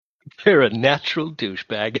You're a natural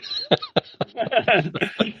douchebag.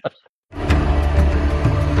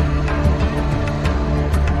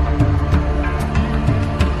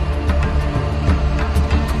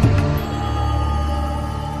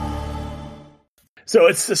 So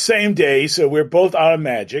it's the same day, so we're both out of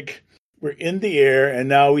magic. We're in the air, and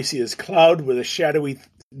now we see this cloud with a shadowy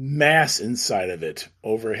mass inside of it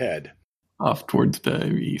overhead. Off towards the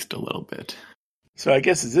east a little bit. So I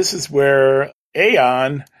guess this is where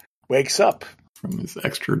Aeon wakes up. From this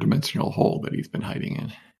extra-dimensional hole that he's been hiding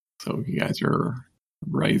in. So you guys are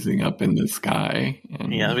rising up in the sky.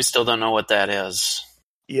 And Yeah, we still don't know what that is.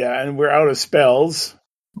 Yeah, and we're out of spells.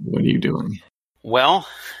 What are you doing? Well,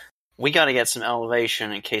 we got to get some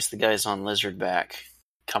elevation in case the guys on Lizardback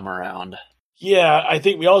come around. Yeah, I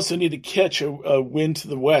think we also need to catch a wind to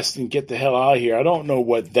the west and get the hell out of here. I don't know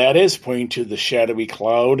what that is, pointing to the shadowy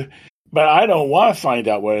cloud, but I don't want to find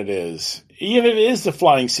out what it is. Even if it is the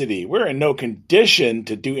flying city, we're in no condition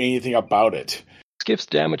to do anything about it. Skiff's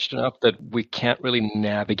damaged enough that we can't really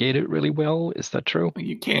navigate it really well. Is that true?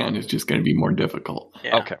 You can. It's just going to be more difficult.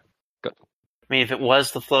 Yeah. Okay, good. I mean, if it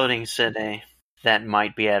was the floating city, that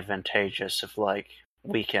might be advantageous if,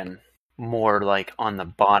 we can more, on the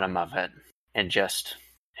bottom of it and just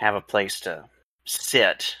have a place to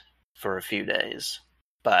sit for a few days.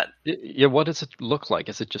 But Yeah, what does it look like?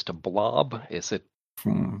 Is it just a blob? Is it...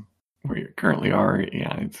 From where you currently are,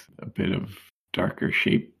 yeah, it's a bit of darker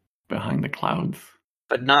shape behind the clouds.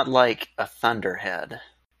 But not like a thunderhead.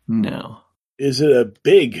 No. Is it a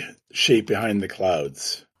big shape behind the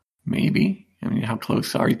clouds? Maybe. I mean, how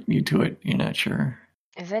close are you to it? You're not sure.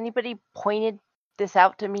 Has anybody pointed this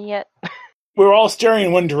out to me yet? We're all staring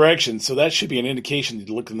in one direction, so that should be an indication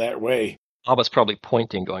to look in that way. Abba's probably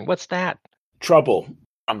pointing, going, what's that? Trouble.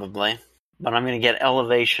 Probably. But I'm going to get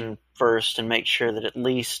elevation first and make sure that at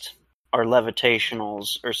least our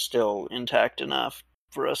levitationals are still intact enough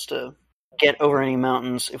for us to get over any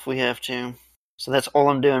mountains if we have to. So that's all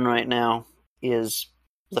I'm doing right now is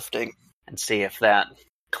lifting and see if that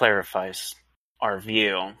clarifies our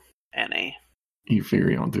view any. You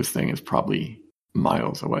figure this thing is probably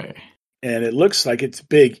miles away. And it looks like it's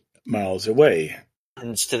big miles away.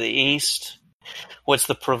 And it's to the east. What's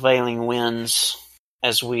the prevailing winds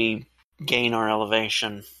as we gain our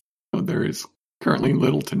elevation? So there is currently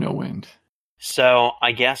little to no wind. So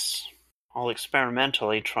I guess I'll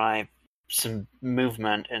experimentally try some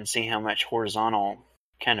movement and see how much horizontal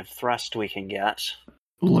kind of thrust we can get.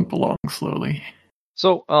 Limp along slowly.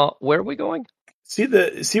 So, where are we going? See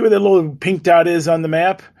where the little pink dot is on the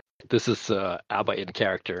map? This is Abba in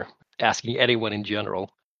character, asking anyone in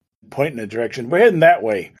general. Point in a direction. We're heading that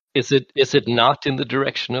way. Is it not in the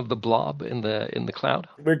direction of the blob in the cloud?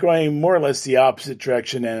 We're going more or less the opposite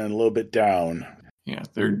direction and a little bit down. Yeah,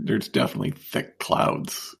 there's definitely thick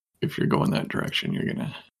clouds. If you're going that direction, you're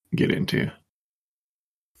gonna get into.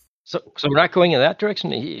 So we're not going in that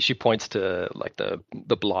direction. She points to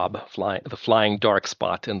the blob the flying dark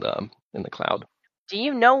spot in the cloud. Do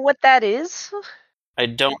you know what that is? I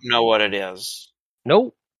don't know what it is.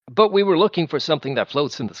 No, but we were looking for something that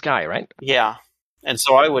floats in the sky, right? Yeah, and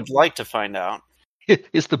so I would like to find out.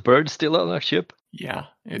 Is the bird still on our ship? Yeah,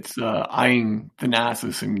 it's eyeing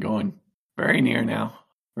Thanasis and going, very near now.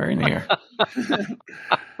 Very near.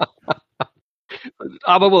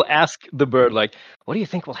 Abba will ask the bird, what do you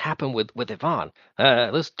think will happen with Yvonne?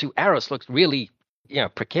 Those two arrows look really,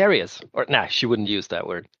 precarious. Or, she wouldn't use that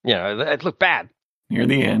word. It looked bad. Near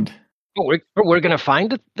the end. Oh, we're going to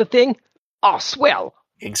find the thing? Oh, swell.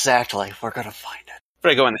 Exactly, we're going to find it.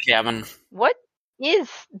 Better go in the cabin. What is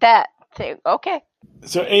that thing? Okay.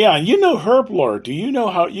 So, Aeon, you know herb lore. Do you know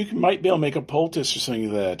how you might be able to make a poultice or something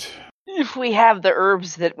of that? If we have the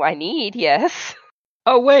herbs that I need, yes.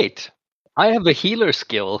 Oh, wait. I have a healer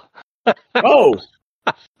skill. Oh!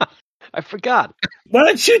 I forgot. Why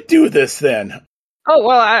don't you do this then? Oh,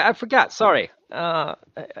 well, I forgot. Sorry.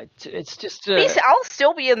 It's just... I'll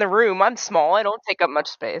still be in the room. I'm small. I don't take up much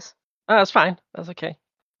space. That's fine. That's okay.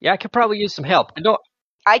 Yeah, I could probably use some help.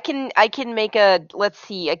 I can make let's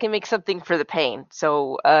see, I can make something for the pain.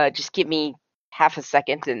 So just give me half a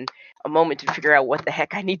second and a moment to figure out what the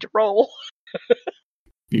heck I need to roll.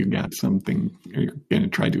 You got something, you're going to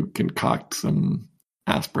try to concoct some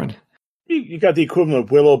aspirin. You got the equivalent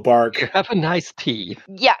of willow bark. Have a nice tea.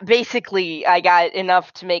 Yeah, basically, I got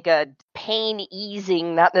enough to make a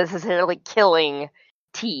pain-easing, not necessarily killing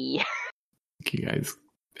tea. You guys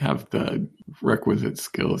have the requisite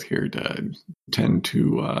skills here to tend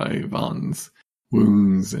to Yvonne's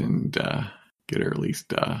wounds and get her at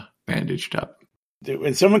least bandaged up.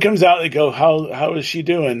 When someone comes out, they go, how is she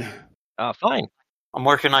doing? Fine. I'm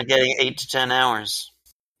working on getting 8 to 10 hours.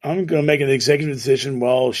 I'm going to make an executive decision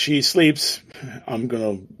while she sleeps. I'm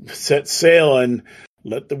going to set sail and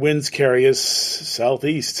let the winds carry us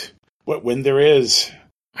southeast. What wind there is.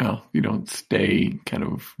 Well, you don't stay kind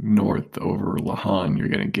of north over Lahan, you're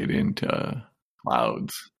going to get into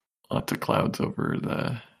clouds. Lots of clouds over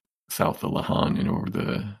the south of Lahan and over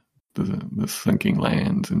the sinking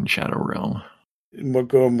lands and Shadow Realm. We'll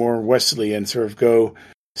go more westerly and sort of go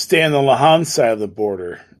stay on the Lahan side of the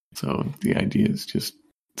border. So the idea is just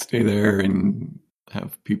stay there and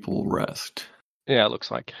have people rest. Yeah, it looks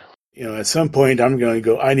like. At some point I'm going to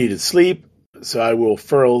go, I need to sleep, so I will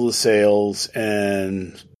furl the sails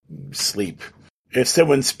and sleep. If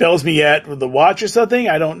someone spells me at with the watch or something,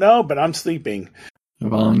 I don't know, but I'm sleeping.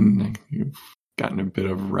 Yvonne, you've gotten a bit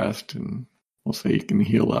of rest, and we'll say you can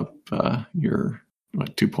heal up your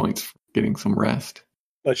 2 points for getting some rest.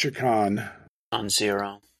 What's your con? On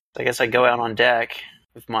 0. I guess I go out on deck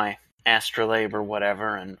with my astrolabe or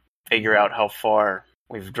whatever and figure out how far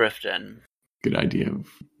we've drifted. Good idea of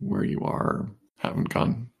where you are. Haven't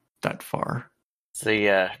gone that far. Is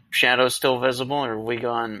the shadow still visible, or have we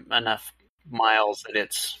gone enough miles that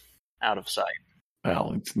it's out of sight?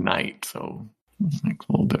 Well, it's night, so it's like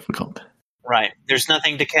a little difficult. Right. There's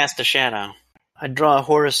nothing to cast a shadow. I draw a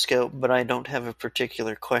horoscope, but I don't have a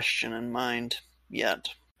particular question in mind yet.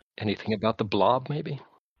 Anything about the blob, maybe?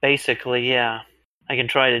 Basically, yeah. I can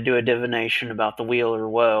try to do a divination about the wheel or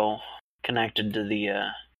woe connected to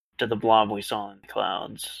the blob we saw in the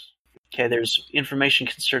clouds. Okay, there's information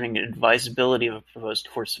concerning the advisability of a proposed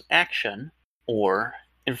course of action, or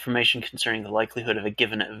information concerning the likelihood of a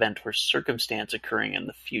given event or circumstance occurring in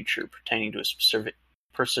the future pertaining to a specific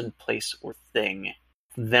person, place, or thing.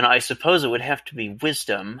 Then I suppose it would have to be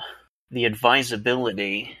wisdom, the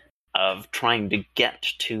advisability of trying to get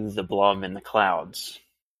to the blob in the clouds.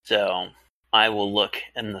 So I will look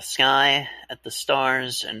in the sky at the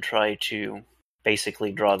stars and try to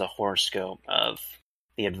basically draw the horoscope of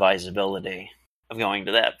the advisability of going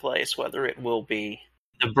to that place, whether it will be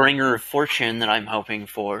the bringer of fortune that I'm hoping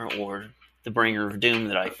for, or the bringer of doom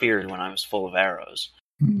that I feared when I was full of arrows.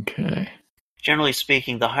 Okay. Generally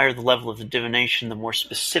speaking, the higher the level of the divination, the more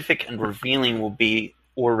specific and revealing will be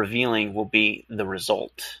the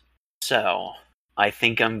result. So, I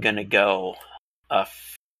think I'm going to go a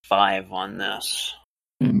 5 on this.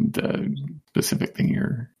 And the specific thing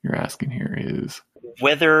you're asking here is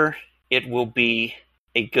whether it will be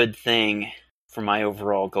a good thing for my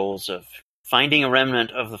overall goals of finding a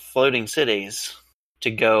remnant of the floating cities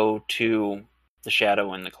to go to the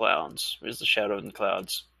shadow in the clouds. Is the shadow in the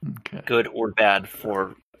clouds good or bad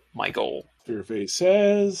for my goal? Your face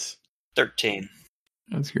says 13.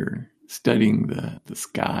 As you're studying the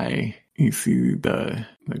sky, you see the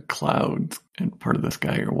clouds, and part of the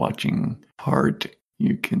sky you're watching part.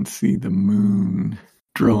 You can see the moon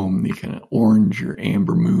drome, the kind of orange or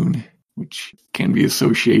amber moon, which can be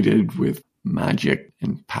associated with magic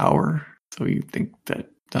and power. So you think that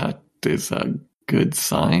is a good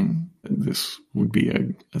sign. This would be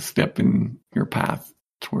a step in your path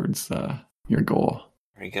towards your goal.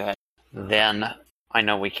 Very good. Then I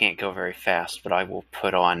know we can't go very fast, but I will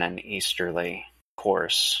put on an easterly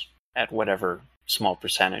course at whatever small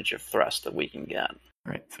percentage of thrust that we can get. All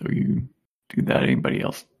right, so you do that. Anybody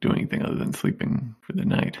else do anything other than sleeping for the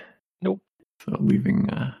night? Nope. So leaving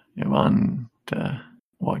Yvonne to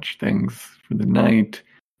watch things for the night.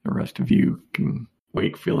 The rest of you can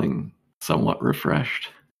wake feeling somewhat refreshed.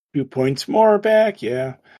 2 points more back,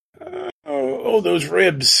 yeah. Those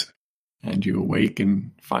ribs. And you awake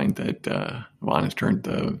and find that Yvonne has turned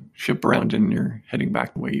the ship around and you're heading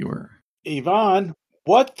back the way you were. Yvonne,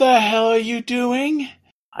 what the hell are you doing?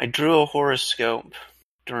 I drew a horoscope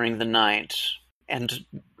during the night, and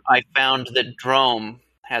I found that Drome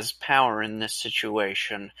has power in this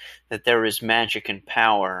situation, that there is magic and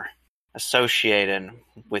power associated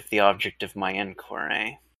with the object of my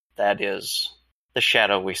inquiry. That is the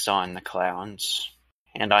shadow we saw in the clouds.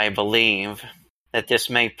 And I believe that this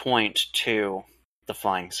may point to the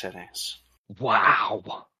flying cities.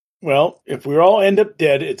 Wow. Well, if we all end up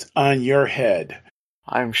dead, it's on your head.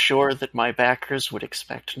 I'm sure that my backers would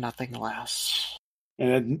expect nothing less.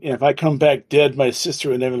 And if I come back dead, my sister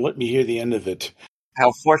would never let me hear the end of it.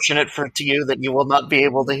 How fortunate for you that you will not be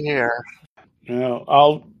able to hear.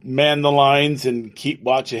 I'll man the lines and keep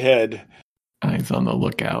watch ahead. Eyes on the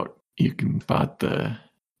lookout. You can spot the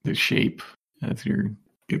shape as you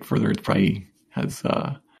get further. It probably has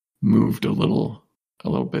moved a little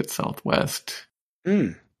bit southwest.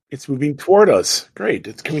 It's moving toward us. Great,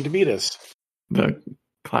 it's coming to meet us. The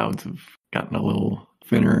clouds have gotten a little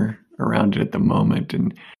thinner around it at the moment,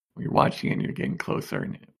 and you're watching and you're getting closer,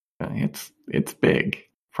 and it's big.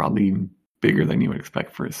 probably bigger than you would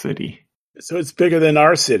expect for a city. So it's bigger than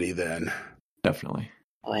our city then. Definitely.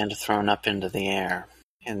 Land thrown up into the air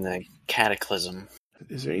in the cataclysm.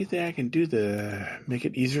 Is there anything I can do to make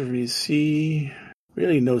it easier for me to see?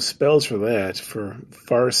 Really no spells for that, for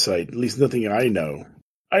Farsight. At least nothing I know.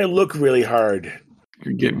 I look really hard.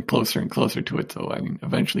 You're getting closer and closer to it, so I mean,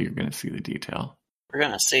 eventually you're going to see the detail. We're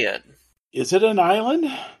going to see it. Is it an island?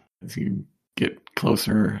 As you get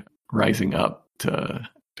closer, rising up to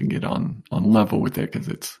get on level with it because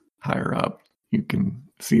it's higher up, you can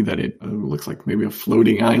see that it looks like maybe a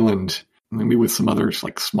floating island, maybe with some others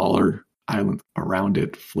like smaller islands around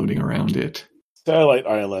it, floating around it. Satellite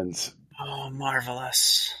islands. Oh,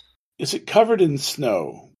 marvelous. Is it covered in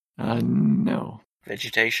snow? No.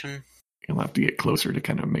 Vegetation? You'll have to get closer to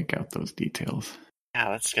kind of make out those details. Yeah,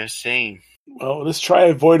 let's go see. Well, let's try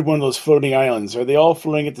to avoid one of those floating islands. Are they all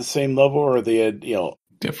floating at the same level, or are they at,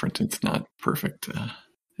 Different. It's not perfect.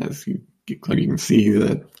 As you get closer, you can see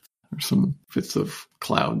that there's some bits of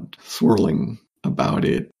cloud swirling about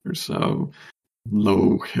it. There's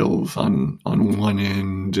low hills on one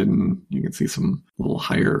end, and you can see some little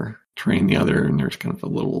higher terrain the other, and there's kind of a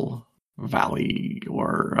little valley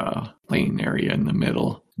or plain area in the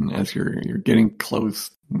middle. And as you're getting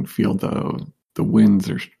close, you feel the winds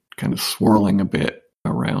are kind of swirling a bit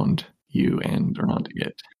around you and around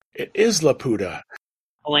it. It is Laputa.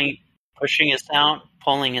 Pushing us out,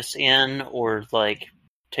 pulling us in, or like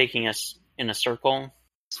taking us in a circle?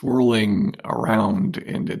 Swirling around,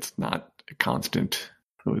 and it's not a constant.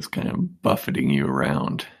 So it's kind of buffeting you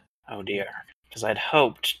around. Oh dear. Because I'd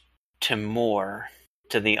hoped to moor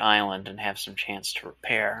to the island and have some chance to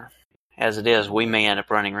repair. As it is, we may end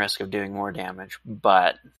up running risk of doing more damage,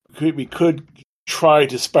 but... We could try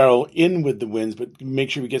to spiral in with the winds, but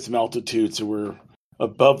make sure we get some altitude so we're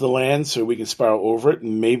above the land so we can spiral over it,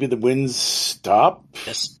 and maybe the winds stop.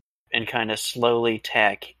 And kind of slowly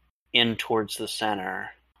tack in towards the center.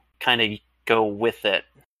 Kind of go with it,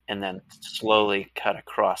 and then slowly cut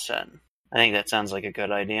across it. I think that sounds like a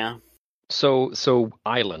good idea. So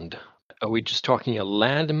island. Are we just talking a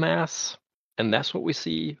landmass, and that's what we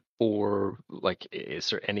see, or like is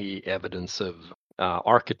there any evidence of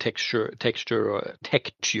architecture,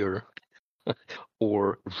 texture,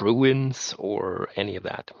 or ruins, or any of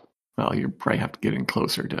that? Well, you probably have to get in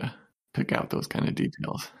closer to pick out those kind of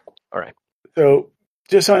details. All right. So,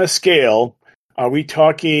 just on a scale, are we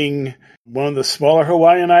talking one of the smaller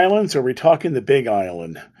Hawaiian islands, or are we talking the big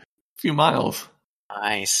island? A few miles.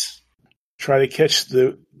 Nice. Try to catch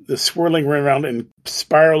the swirling around and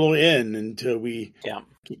spiral in until we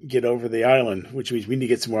get over the island, which means we need to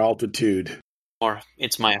get some more altitude. Or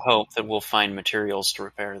it's my hope that we'll find materials to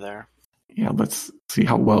repair there. Yeah, let's see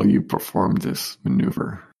how well you perform this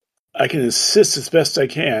maneuver. I can assist as best I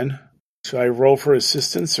can. Should I roll for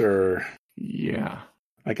assistance, or... Yeah.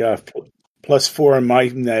 I got a +4 on my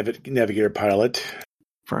navigator pilot.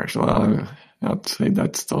 First, I'd say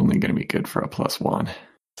that's only going to be good for a +1.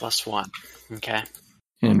 +1. Okay.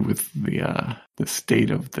 And with the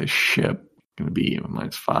state of the ship, going to be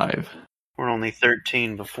 -5. We're only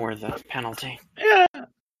 13 before the penalty. Yeah.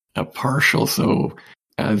 A partial, so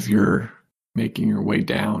as you're making your way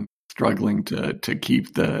down, struggling to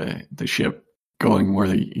keep the ship going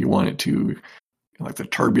where you want it to, like the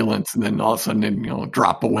turbulence, and then all of a sudden it,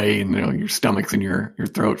 drop away, and your stomach's in your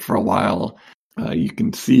throat for a while. You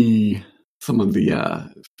can see some of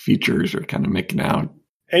the features are kind of making out.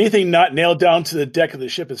 Anything not nailed down to the deck of the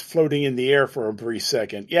ship is floating in the air for a brief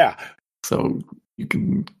second. Yeah. So you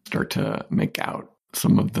can start to make out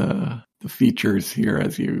some of the features here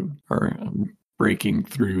as you are breaking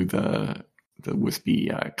through the wispy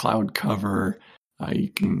cloud cover. You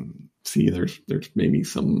can see there's maybe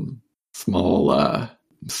some small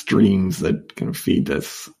streams that kind of feed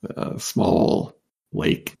this small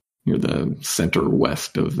lake near the center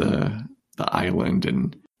west of the island,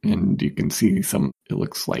 and you can see it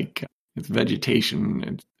looks like it's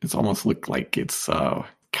vegetation. It's almost look like it's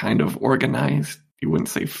kind of organized. You wouldn't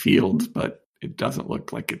say fields, but it doesn't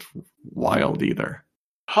look like it's wild either.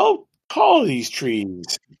 How tall are these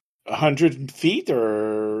trees? 100 feet,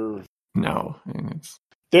 or no?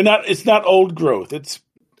 They're not. It's not old growth.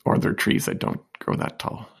 Or they're trees that don't grow that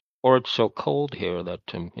tall. Or it's so cold here that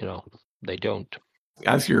they don't.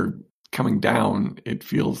 As you're coming down, it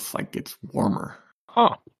feels like it's warmer.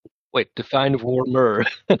 Huh. Wait, define warmer.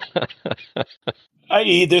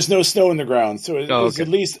 I.e., there's no snow in the ground, so it's okay.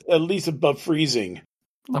 at least above freezing.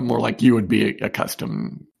 More like you would be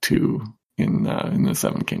accustomed to in the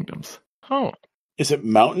Seven Kingdoms. Oh. Is it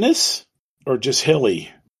mountainous or just hilly?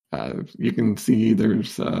 You can see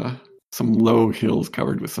there's some low hills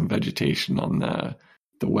covered with some vegetation on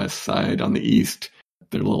the west side. On the east,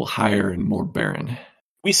 they're a little higher and more barren.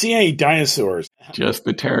 We see any dinosaurs? Just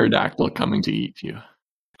the pterodactyl coming to eat you.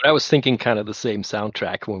 But I was thinking kind of the same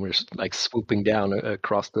soundtrack when we're like swooping down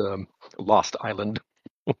across the lost island.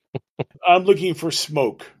 I'm looking for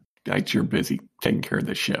smoke. Guys, you're busy taking care of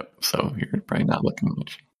the ship, so you're probably not looking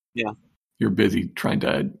much. Yeah. You're busy trying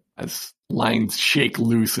to, as lines shake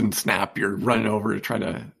loose and snap, you're running over to try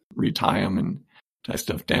to retie them and tie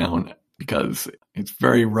stuff down because it's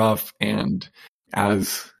very rough. And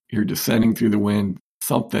as you're descending through the wind,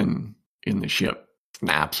 something in the ship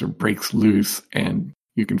snaps or breaks loose, and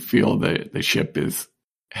you can feel the ship is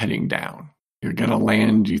heading down. You're going to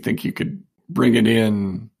land. You think you could bring it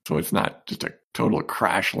in so it's not just a total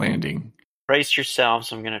crash landing. Brace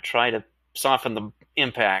yourselves. I'm going to try to soften the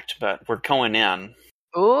impact, but we're going in.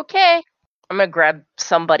 Okay. I'm gonna grab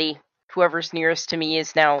somebody. Whoever's nearest to me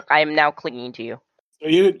I am now clinging to you. So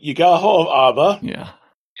you got a hold of Abba. Yeah.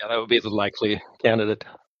 Yeah, that would be the likely candidate.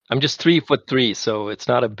 I'm just 3'3", so it's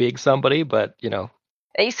not a big somebody, but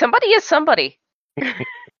Hey, somebody is somebody.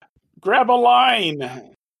 Grab a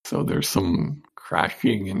line. So there's some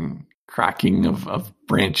crashing and cracking of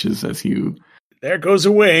branches as you There goes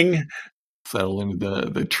a wing. settle into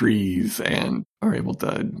the trees and are able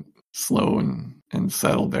to slow and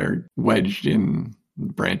settle there, wedged in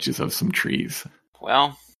branches of some trees.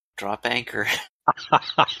 Well, drop anchor.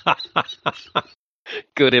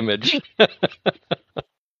 Good image.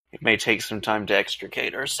 It may take some time to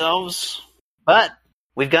extricate ourselves, but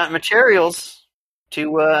we've got materials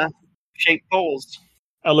to shape poles.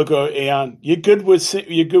 I look at Aeon. You're good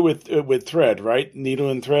with thread, right? Needle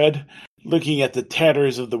and thread. Looking at the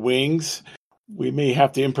tatters of the wings, we may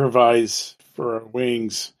have to improvise for our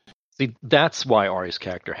wings. See, that's why Ari's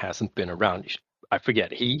character hasn't been around. I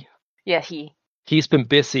forget, Yeah, he's been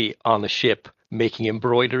busy on the ship making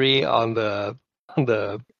embroidery on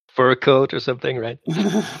the fur coat or something, right?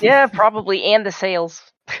 Yeah, probably, and the sails.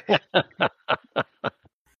 Good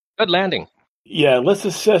landing. Yeah, let's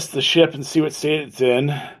assess the ship and see what state it's in.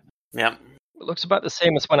 Yep. It looks about the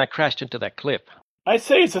same as when I crashed into that cliff. I'd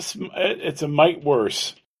say it's a mite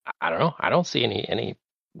worse. I don't know. I don't see any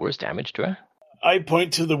worse damage to her. I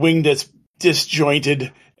point to the wing that's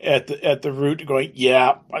disjointed at the root, going,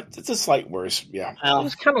 yeah, it's a slight worse. Yeah. It Well,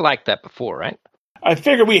 was kind of like that before, right? I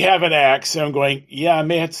figure we have an axe, and I'm going, yeah, I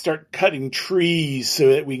may have to start cutting trees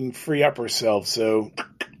so that we can free up ourselves. So,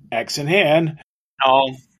 axe in hand.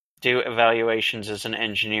 I'll do evaluations as an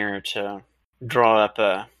engineer to draw up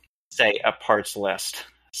a parts list,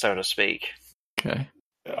 so to speak. Okay.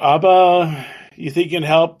 Abba, you think you can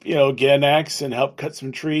help, get an axe and help cut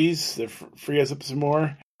some trees to free us up some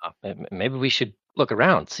more? Maybe we should look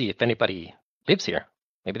around, see if anybody lives here.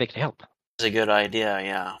 Maybe they can help. It's a good idea,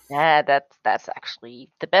 yeah. Yeah, that's actually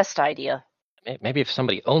the best idea. Maybe if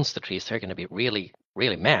somebody owns the trees, they're going to be really,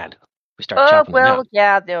 really mad. We start chopping them Well, down.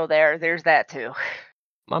 yeah, no, there's that too.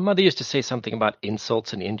 My mother used to say something about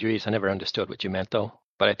insults and injuries. I never understood what you meant, though.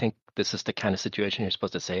 But I think this is the kind of situation you're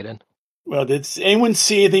supposed to say it in. Well, did anyone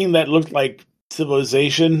see anything that looked like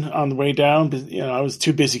civilization on the way down? I was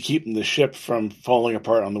too busy keeping the ship from falling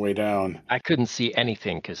apart on the way down. I couldn't see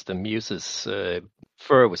anything because the muse's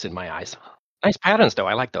fur was in my eyes. Nice patterns, though.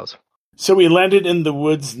 I like those. So we landed in the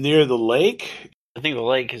woods near the lake? I think the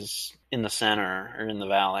lake is in the center, or in the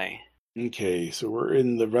valley. Okay, so we're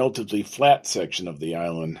in the relatively flat section of the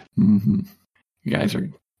island. Mm-hmm. You guys are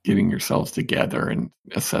getting yourselves together and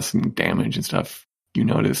assessing damage and stuff. You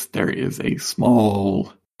notice there is a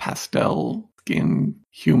small pastel skinned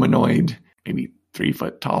humanoid, maybe 3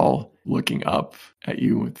 foot tall, looking up at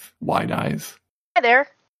you with wide eyes. Hi there.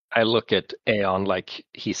 I look at Aeon like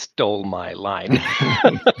he stole my line.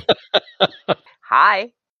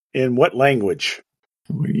 Hi. In what language?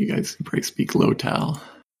 What do you guys probably speak Lotal?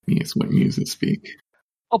 Yes, what muses speak.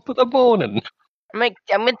 Up with the morning. I'm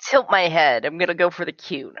gonna tilt my head. I'm gonna go for the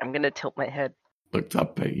cute. I'm gonna tilt my head. Looks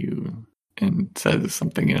up at you and says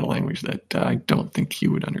something in a language that I don't think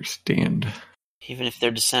you would understand. Even if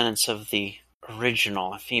they're descendants of the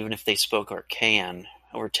original, even if they spoke Archaean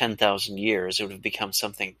over 10,000 years, it would have become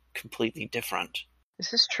something completely different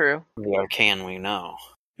This is true. from the Archaean we know.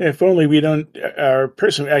 If only our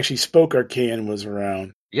person who actually spoke Archaean was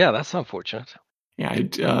around. Yeah, that's unfortunate. Yeah,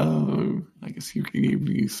 I guess you could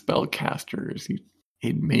use spellcasters.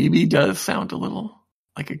 It maybe does sound a little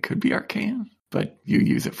like it could be arcane, but you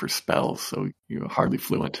use it for spells, so you're hardly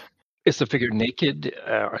fluent. Is the figure naked?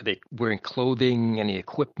 Are they wearing clothing? Any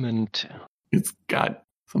equipment? It's got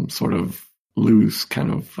some sort of loose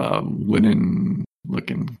kind of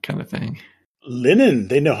linen-looking kind of thing. Linen,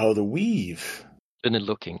 they know how to weave. Linen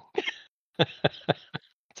looking.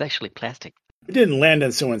 It's actually plastic. We didn't land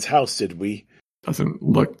on someone's house, did we? Doesn't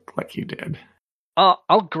look like you did.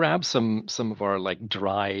 I'll grab some of our like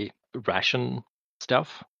dry ration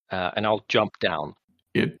stuff, and I'll jump down.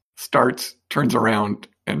 It starts, turns around,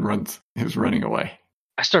 and is running away.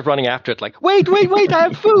 I start running after it, like, wait, I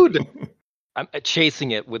have food. I'm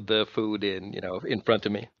chasing it with the food in front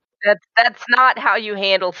of me. That's not how you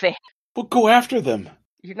handle things. We'll go after them.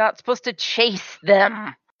 You're not supposed to chase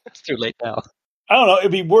them. It's too late now. I don't know.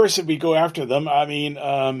 It'd be worse if we go after them. I mean,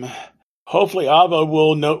 hopefully Abba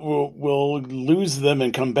will lose them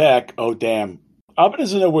and come back. Oh, damn. Abba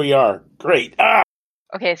doesn't know where we are. Great. Ah!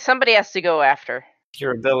 Okay, somebody has to go after.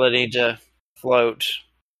 Your ability to float,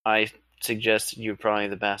 I suggest you're probably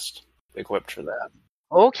the best equipped for that.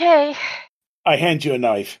 Okay. I hand you a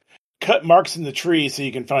knife. Cut marks in the tree so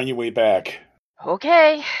you can find your way back.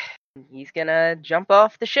 Okay. He's gonna jump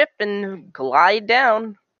off the ship and glide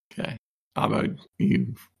down. Okay. Abba,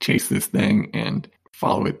 you chase this thing and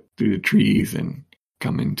follow it through the trees and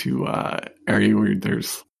come into an area where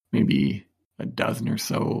there's maybe a dozen or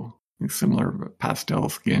so similar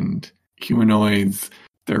pastel-skinned humanoids.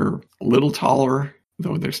 They're a little taller,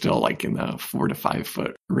 though they're still like in the 4 to 5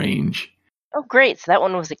 foot range. Oh, great. So that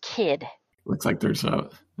one was a kid. Looks like there's a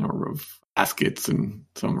number of baskets and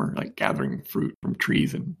some are like gathering fruit from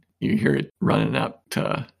trees, and you hear it running up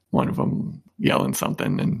to one of them yelling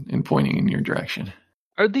something and pointing in your direction.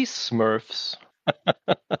 Are these Smurfs?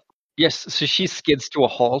 Yes, so she skids to a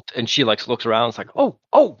halt and she like looks around. It's like, oh,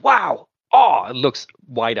 wow. Oh, it looks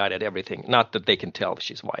wide-eyed at everything. Not that they can tell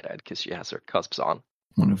she's wide-eyed because she has her cusps on.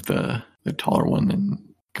 One of the taller one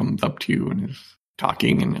then comes up to you and is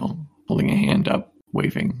talking and holding a hand up,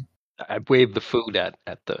 waving. I wave the food at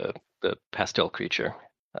the pastel creature.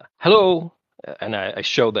 Hello, and I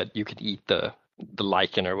show that you could eat the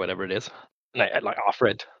lichen or whatever it is, and I like offer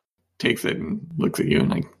it. Takes it and looks at you and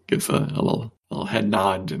like gives a little head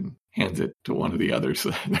nod and hands it to one of the others.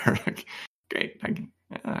 They're like, great,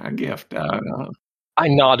 a gift. I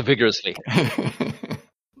nod vigorously.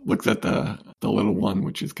 Looks at the little one,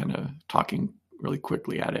 which is kind of talking really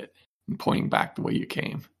quickly at it and pointing back the way you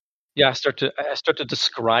came. Yeah, I start to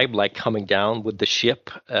describe like coming down with the ship,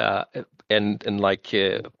 and like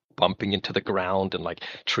bumping into the ground and like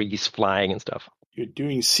trees flying and stuff. You're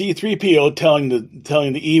doing C-3PO telling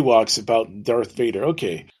the Ewoks about Darth Vader.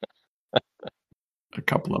 Okay. A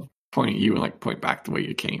couple of point at you and like point back the way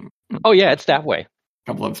you came. Oh yeah, it's that way. A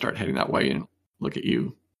couple of them start heading that way and look at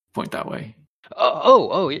you, point that way.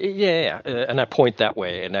 Oh yeah. And I point that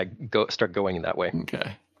way and I start going that way.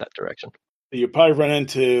 Okay. That direction. You'll probably run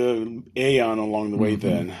into Aeon along the way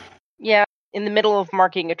then. Yeah, in the middle of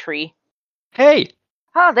marking a tree. Hey!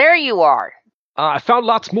 Ah, there you are. I found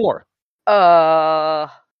lots more.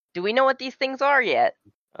 Do we know what these things are yet?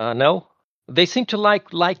 No. They seem to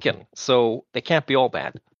like lichen, so they can't be all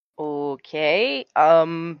bad. Okay.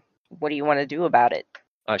 What do you want to do about it?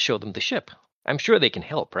 Show them the ship. I'm sure they can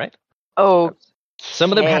help, right? Oh.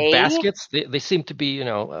 Some of them have baskets. They seem to be,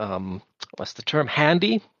 what's the term?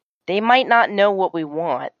 Handy? They might not know what we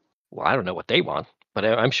want. Well, I don't know what they want, but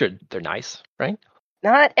I'm sure they're nice, right?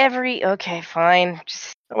 Not every... Okay, fine.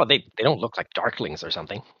 Just Well, they don't look like darklings or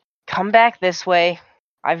something. come back this way.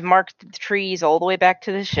 I've marked the trees all the way back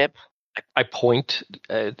to the ship. I point,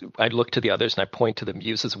 I look to the others and I point to the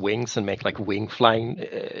muse's wings and make like wing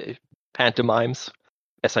flying pantomimes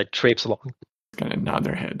as I traipse along. Kind of nod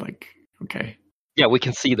their head like, okay. Yeah, we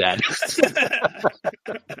can see that.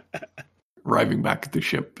 Arriving back at the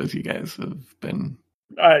ship as you guys have been.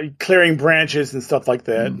 Clearing branches and stuff like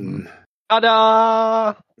that. Mm-hmm. And,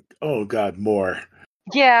 Ta-da! oh, God, more.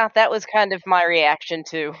 Yeah, that was kind of my reaction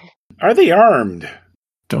too. Are they armed?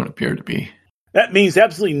 Don't appear to be. That means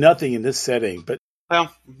absolutely nothing in this setting, but Well,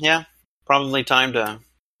 yeah, probably time to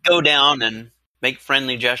go down and make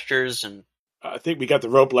friendly gestures and I think we got the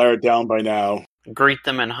rope ladder down by now. greet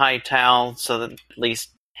them in high tal so that at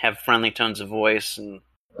least have friendly tones of voice and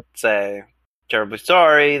say, terribly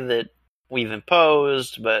sorry that we've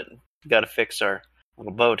imposed, but we've got to fix our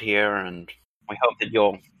little boat here, and we hope that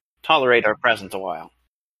you'll tolerate our presence a while.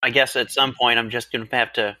 I guess at some point I'm just going to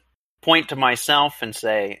have to point to myself and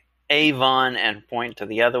say Avon, and point to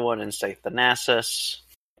the other one and say Thanasis,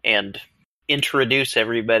 and introduce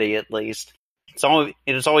everybody at least. It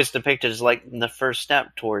is always depicted as like the first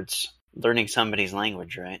step towards learning somebody's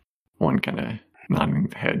language, right? One kind of nodding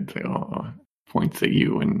the head, points at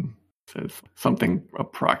you and says something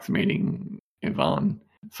approximating Yvonne,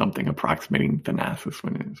 something approximating Thanasis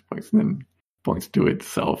when it's points, and then points to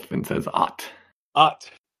itself and says Ot. Ot.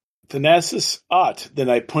 Thanasis, Ot. Then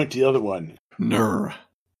I point to the other one. Nur.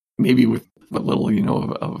 Maybe with what little you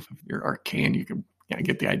know of your arcane, you can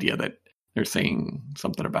get the idea that they're saying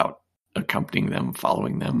something about accompanying them,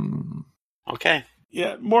 following them. Okay.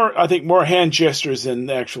 Yeah, I think more hand gestures than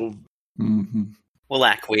actual. Mm-hmm. We'll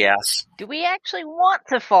acquiesce. Do we actually want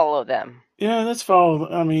to follow them? Yeah, let's follow.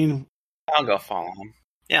 I mean, I'll go follow them.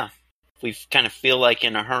 Yeah. We kind of feel like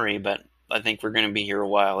in a hurry, but I think we're going to be here a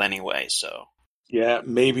while anyway, so. yeah,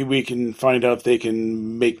 maybe we can find out if they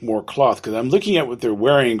can make more cloth, because I'm looking at what they're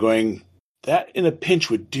wearing going, that in a pinch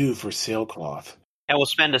would do for sailcloth. And we'll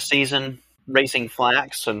spend a season raising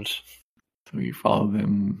flax and... So you follow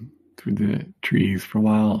them through the trees for a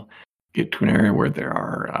while, get to an area where there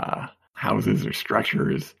are houses or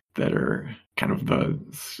structures that are kind of the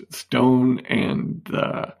stone and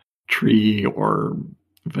the tree or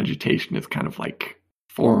vegetation is kind of like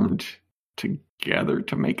formed together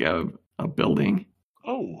to make a building.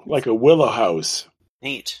 Oh, like a willow house.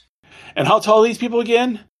 Neat. And how tall are these people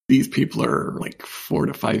again? These people are like 4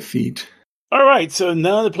 to 5 feet. All right, so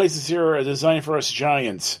none of the places here are designed for us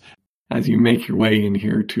giants. As you make your way in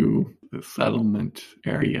here to the settlement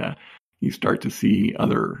area, you start to see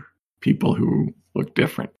other people who look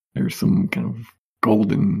different. There's some kind of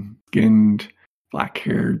golden-skinned,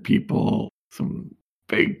 black-haired people, some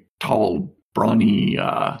big, tall, brawny,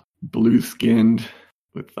 blue-skinned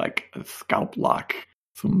with like a scalp lock,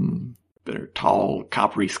 some that are tall,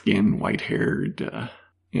 coppery-skinned, white-haired,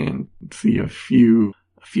 and see a few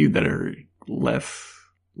that are less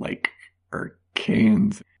like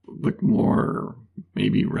Archaeans, look more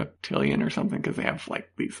maybe reptilian or something because they have like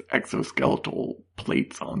these exoskeletal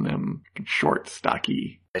plates on them, short,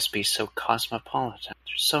 stocky. Must be so cosmopolitan.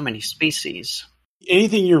 There's so many species.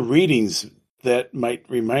 Anything in your readings that might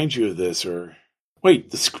remind you of this, or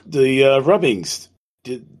wait, the rubbings.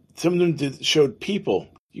 Did some of them showed people?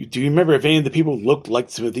 Do you remember if any of the people looked like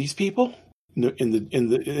some of these people in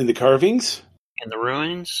the carvings? In the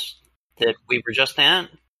ruins that we were just at?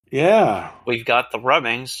 Yeah. We've got the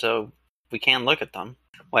rubbings, so we can look at them.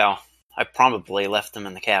 Well, I probably left them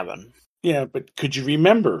in the cabin. Yeah, but could you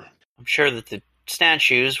remember? I'm sure that the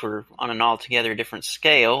statues were on an altogether different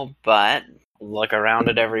scale, but look around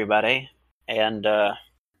at everybody, and,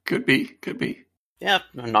 Could be. yeah,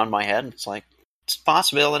 nod my head. It's like, it's a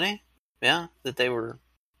possibility, yeah, that they were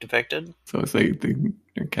depicted. So it's like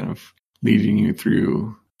they're kind of leading you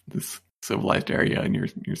through this civilized area, and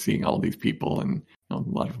you're seeing all these people, and a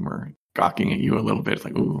lot of them are gawking at you a little bit. It's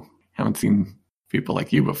like, ooh, haven't seen people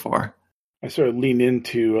like you before. I sort of lean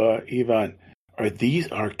into Ivan. Are these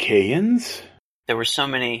Archaeans? There were so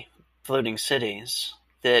many floating cities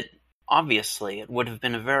that obviously it would have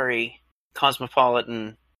been a very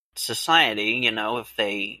cosmopolitan society, you know, if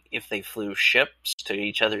they flew ships to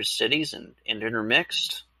each other's cities and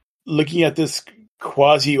intermixed. Looking at this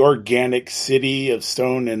quasi-organic city of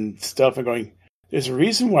stone and stuff and going, there's a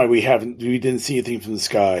reason why we didn't see anything from the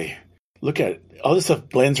sky. Look at it. All this stuff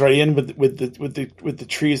blends right in with the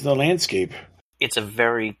trees and the landscape. It's a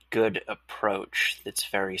very good approach that's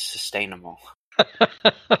very sustainable.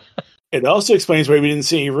 It also explains why we didn't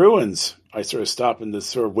see any ruins. I sort of stop and just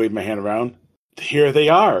sort of wave my hand around. Here they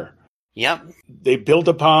are. Yep. They built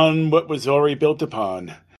upon what was already built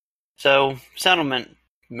upon. So settlement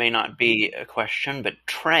may not be a question, but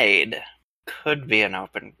trade could be an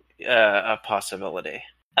open a possibility.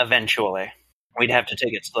 Eventually. We'd have to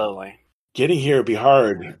take it slowly. Getting here would be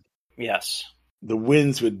hard. Yes. The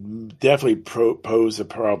winds would definitely pose a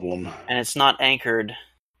problem. And it's not anchored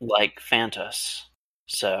like Phantus.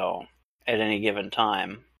 So, at any given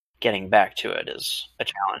time, getting back to it is a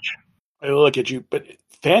challenge. I look at you, but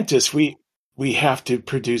Phantus, we have to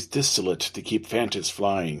produce distillate to keep Phantus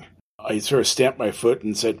flying. I sort of stamped my foot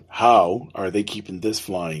and said, how are they keeping this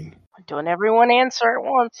flying? Don't everyone answer at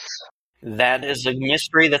once. That is a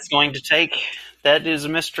mystery that is a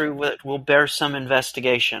mystery that will bear some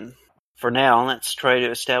investigation. For now, let's try to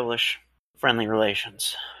establish friendly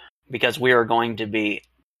relations. Because we are going to be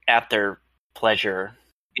at their pleasure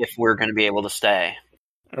if we're going to be able to stay.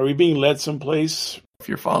 Are we being led someplace? If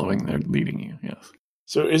you're following, they're leading you, yes.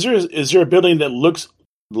 So is there a building that looks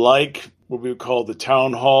like what we would call the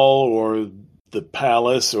town hall or the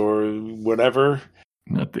palace or whatever?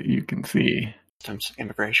 Not that you can see. Systems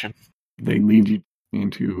immigration. They lead you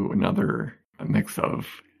into a mix of,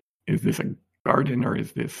 is this a garden or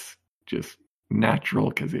is this just natural?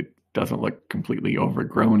 Because it doesn't look completely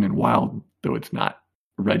overgrown and wild, though it's not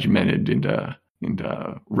regimented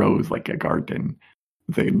into rows like a garden.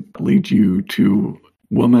 They lead you to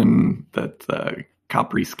a woman that's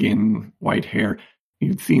coppery skin, white hair.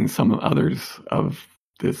 You've seen some others of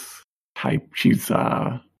this type. She's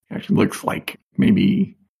actually looks like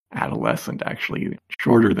maybe adolescent, actually,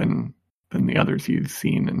 shorter than the others you've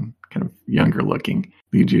seen and kind of younger looking.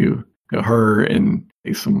 Lead you to her and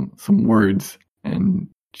say some words, and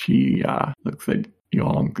she looks at you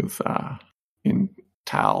all and goes, in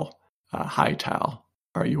Tal, hi Tal,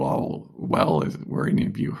 are you all well? Were any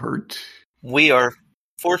of you hurt? We are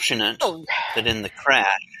fortunate that in the crash,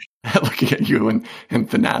 Looking at you and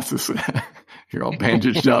Thanasis, you're all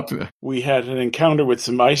bandaged up. We had an encounter with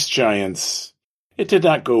some ice giants. It did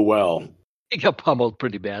not go well. He got pummeled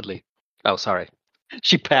pretty badly. Oh, sorry.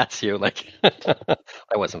 She pats you like that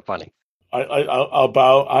wasn't funny. I'll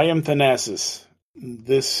bow. I am Thanasis.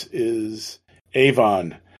 This is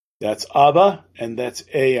Avon. That's Abba, and that's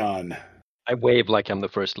Aeon. I wave like I'm the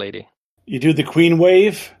first lady. You do the queen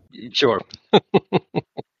wave? Sure.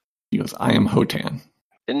 He goes, I am Hotan.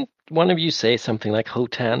 Didn't one of you say something like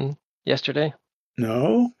Hotan yesterday?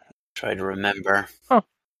 No. try to remember. Oh,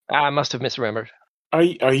 I must have misremembered.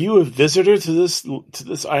 Are you a visitor to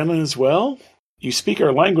this island as well? You speak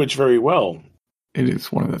our language very well. It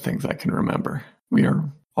is one of the things I can remember. We are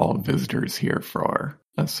all visitors here for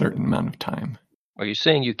a certain amount of time. Are you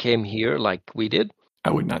saying you came here like we did?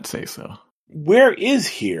 I would not say so. Where is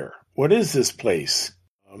here? What is this place?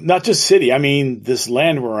 Not just city, I mean this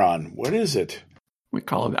land we're on. What is it? We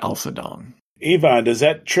call it Alcedon. Avon, does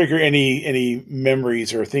that trigger any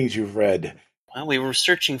memories or things you've read? Well, we were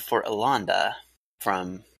searching for Alanda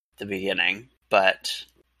from the beginning, but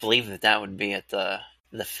believe that would be at the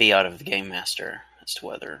fiat of the Game Master as to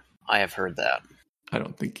whether I have heard that. I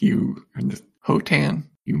don't think you... Hotan,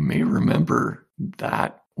 you may remember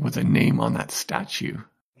that was a name on that statue.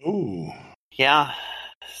 Ooh. Yeah,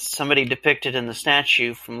 somebody depicted in the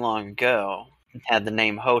statue from long ago had the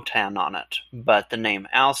name Hotan on it, but the name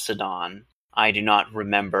Alcedon I do not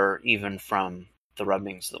remember even from the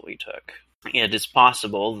rubbings that we took. It is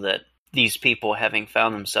possible that these people, having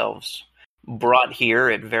found themselves brought here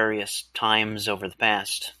at various times over the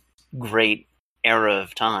past great era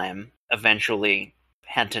of time, eventually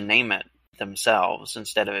had to name it themselves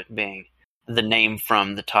instead of it being the name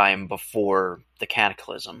from the time before the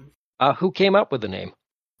Cataclysm. Who came up with the name?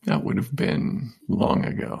 That would have been long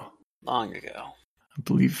ago. Long ago. I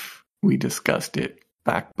believe we discussed it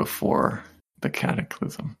back before the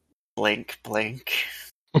Cataclysm. Blink, blink.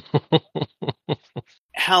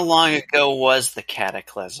 How long ago was the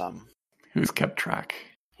Cataclysm? Who's kept track?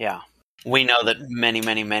 Yeah. We know that many,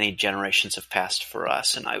 many, many generations have passed for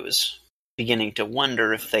us, and I was beginning to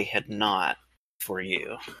wonder if they had not for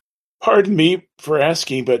you. Pardon me for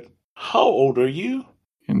asking, but how old are you?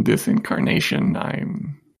 In this incarnation,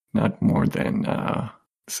 I'm not more than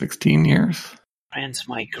 16 years.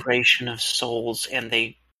 Transmigration of souls, and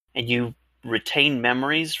you retain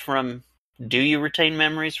memories from... Do you retain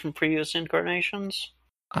memories from previous incarnations?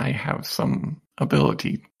 I have some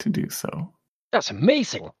ability to do so. That's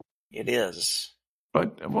amazing. It is.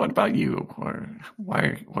 But what about you?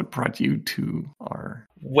 What brought you to our...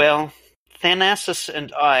 Well, Thanasis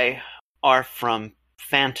and I are from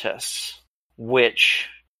Phantus, which,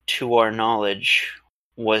 to our knowledge,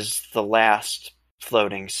 was the last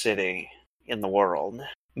floating city in the world.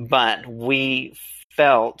 But we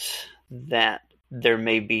felt that there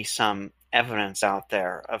may be some evidence out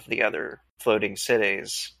there of the other floating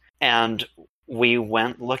cities, and we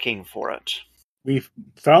went looking for it. We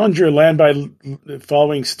found your land by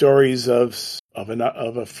following stories of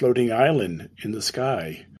a floating island in the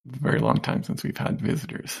sky. Very long time since we've had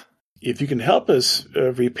visitors. If you can help us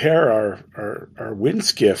repair our wind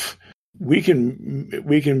skiff, we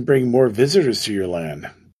can bring more visitors to your land.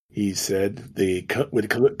 He said, with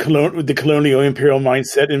the colonial imperial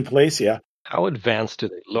mindset in place. Yeah. How advanced do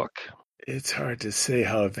they look? It's hard to say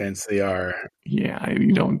how advanced they are. Yeah,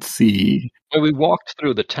 you don't see... When we walked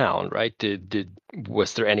through the town, right?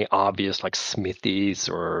 Was there any obvious like smithies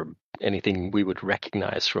or anything we would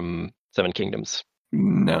recognize from Seven Kingdoms?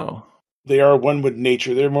 No. They are one with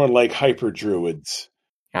nature. They're more like hyper druids.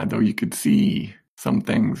 Yeah, though you could see some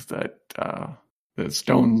things that the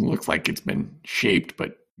stone looks like it's been shaped,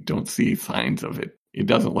 but don't see signs of it. It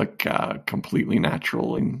doesn't look completely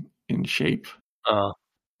natural in shape.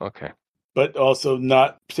 Okay. But also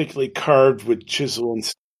not particularly carved with chisel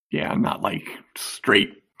and... Yeah, not like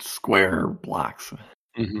straight, square blocks.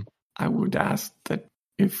 Mm-hmm. I would ask that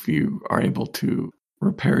if you are able to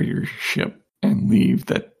repair your ship and leave,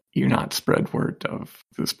 that you not spread word of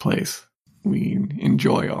this place. We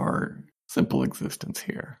enjoy our simple existence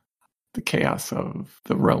here. The chaos of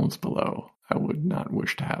the realms below, I would not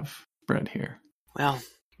wish to have spread here. Well,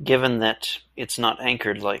 given that it's not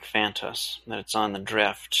anchored like Phantus, that it's on the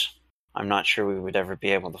drift, I'm not sure we would ever be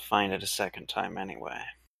able to find it a second time anyway.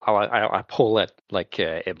 I pull at like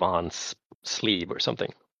Yvonne's sleeve or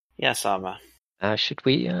something. Yes, Abba. Should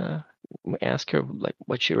we ask her like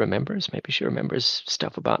what she remembers. Maybe she remembers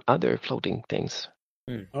stuff about other floating things.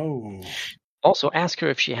 Oh. Also, ask her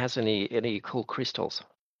if she has any cool crystals.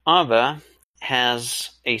 Ava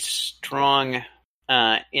has a strong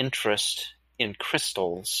interest in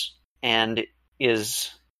crystals and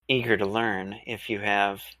is eager to learn if you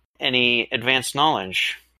have any advanced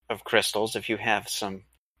knowledge of crystals, if you have some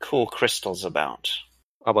cool crystals about.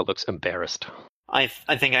 Ava looks embarrassed. I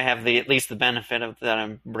think I have at least the benefit of that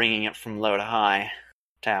I'm bringing it from low to high,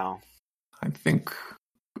 Tao. I think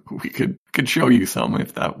we could show you some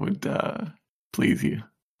if that would please you.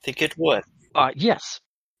 Think it would. Yes,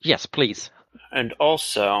 please. And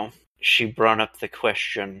also, she brought up the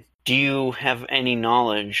question, do you have any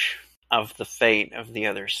knowledge of the fate of the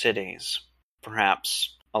other cities?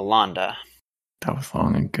 Perhaps Alanda? That was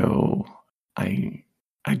long ago. I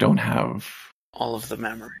don't have All of the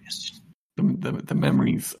memories. the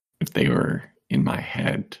memories. If they were in my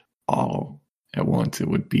head all at once, it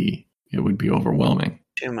would be overwhelming.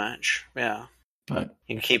 Too much, yeah. But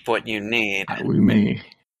You can keep what you need. we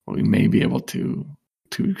may be able to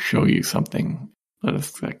show you something. Let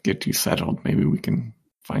us get you settled. Maybe we can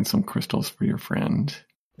find some crystals for your friend.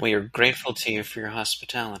 We are grateful to you for your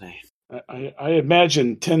hospitality. I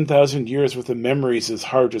imagine 10,000 years worth of memories is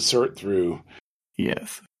hard to sort through.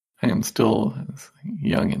 Yes, I am still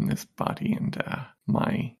young in this body, and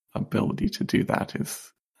my ability to do that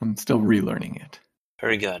I'm still relearning it.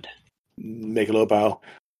 Very good. Make a little bow.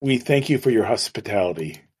 We thank you for your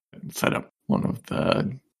hospitality. Set up one of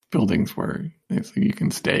the buildings where you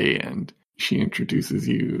can stay, and she introduces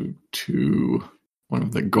you to one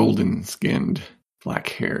of the golden-skinned,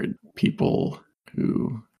 black-haired people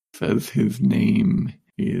who says his name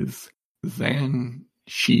is Zan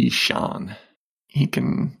Shishan. He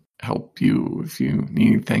can help you if you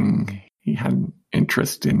need anything. He had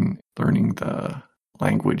interest in learning the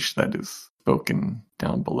language that is spoken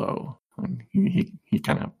down below. And he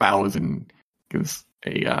kind of bows and gives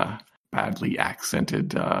a badly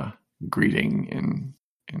accented greeting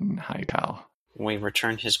in Hightal. We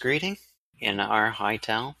return his greeting in our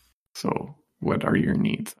Hightal. So, what are your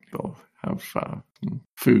needs? They'll have some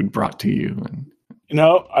food brought to you. And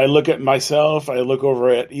I look at myself. I look over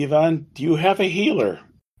at Ivan. Do you have a healer?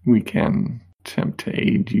 we can attempt to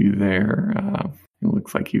aid you there. It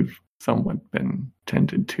looks like you've somewhat been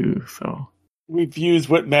tended to, so... We've used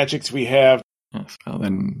what magics we have. Yes, well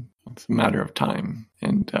then, it's a matter of time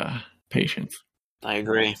and patience. I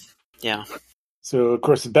agree. Yeah. So, of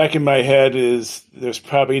course, the back in my head is there's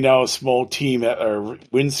probably now a small team at our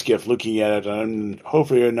wind skiff looking at it, and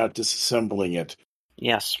hopefully they're not disassembling it.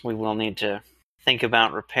 Yes, we will need to think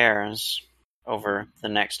about repairs over the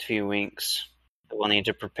next few weeks. We'll need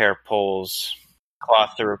to prepare poles,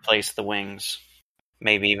 cloth to replace the wings,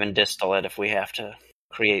 maybe even distillate if we have to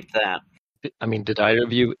create that. I mean, did either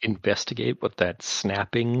of you investigate what that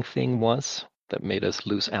snapping thing was that made us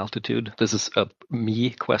lose altitude? This is a me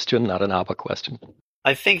question, not an ABBA question.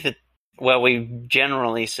 I think that, well, we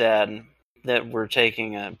generally said that we're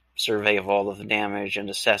taking a survey of all of the damage and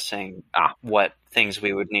assessing what things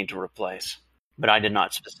we would need to replace. But I did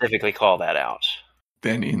not specifically call that out.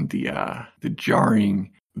 Then in the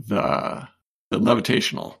jarring, the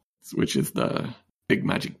levitational, which is the big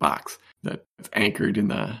magic box that's anchored in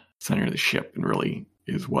the center of the ship and really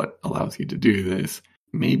is what allows you to do this.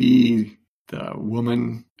 Maybe the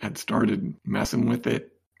woman had started messing with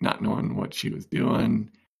it, not knowing what she was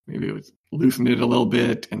doing. Maybe it was loosened it a little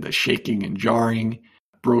bit, and the shaking and jarring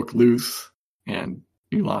broke loose, and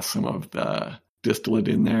you lost some of the distillate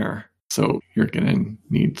in there. So you're going to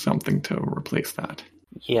need something to replace that.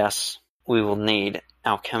 Yes, we will need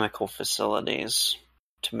alchemical facilities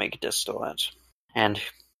to make distillate. And,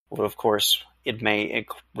 well, of course, it may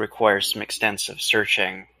require some extensive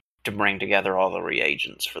searching to bring together all the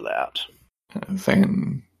reagents for that.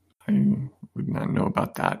 Saying I would not know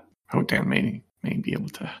about that. Hotan may be able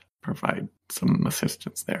to provide some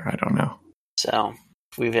assistance there. I don't know. So,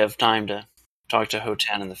 if we have time to talk to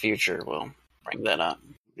Hotan in the future, we'll bring that up.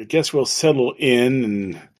 I guess we'll settle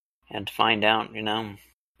in and find out,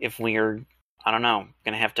 if we are, going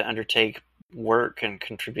to have to undertake work and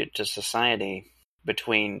contribute to society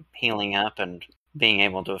between healing up and being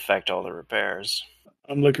able to effect all the repairs.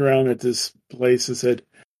 I'm looking around at this place and said,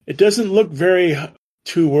 it doesn't look very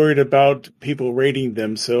too worried about people raiding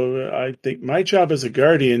them, so I think my job as a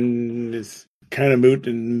guardian is kind of moot,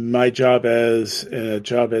 and my job as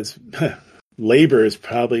labor is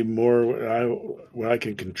probably more what I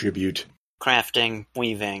can contribute. Crafting,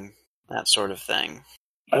 weaving, that sort of thing.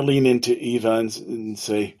 I lean into Ivan and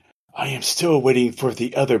say, I am still waiting for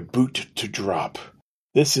the other boot to drop.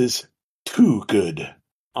 This is too good.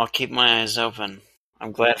 I'll keep my eyes open.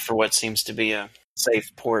 I'm glad for what seems to be a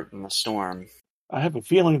safe port in the storm. I have a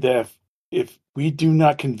feeling that if we do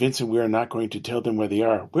not convince them we are not going to tell them where they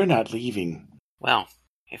are, we're not leaving. Well,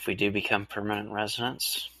 if we do become permanent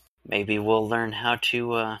residents, maybe we'll learn how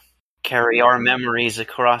to carry our memories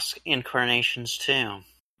across incarnations too.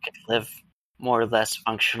 Could live more or less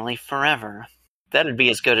functionally forever. That'd be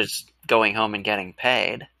as good as going home and getting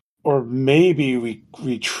paid. Or maybe we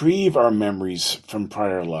retrieve our memories from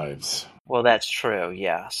prior lives. Well, that's true,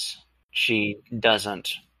 yes. She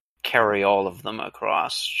doesn't carry all of them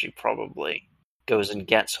across. She probably goes and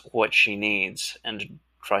gets what she needs and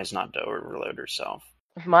tries not to overload herself.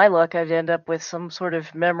 With my luck, I'd end up with some sort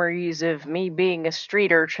of memories of me being a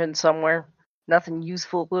street urchin somewhere. Nothing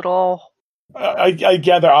useful at all. I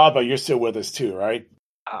gather, Abba, you're still with us too, right?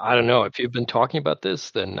 I don't know. If you've been talking about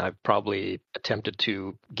this, then I've probably attempted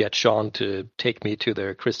to get Sean to take me to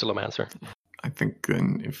the Crystallomancer. I think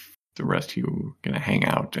then if the rest of you are going to hang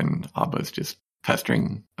out and Abba's just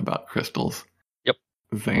pestering about crystals, Yep.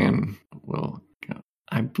 Zan will go.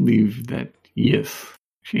 I believe that, yes,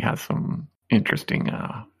 she has some interesting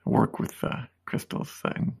work with crystals,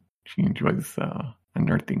 and she enjoys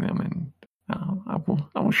unearthing them, and I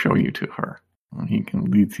will show you to her. And he can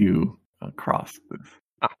lead you across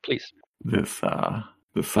Please. this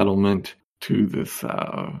the settlement to this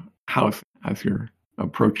house. As you're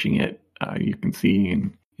approaching it, you can see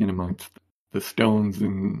in amongst the stones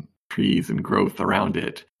and trees and growth around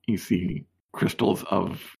it, you see crystals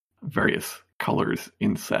of various colors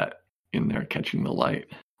inset in there, catching the light.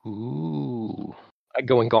 Ooh. I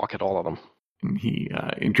go and gawk at all of them. And he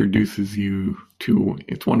introduces you to,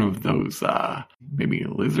 it's one of those maybe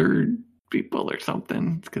lizard people or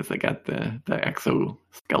something, because they got the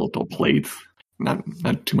exoskeletal plates.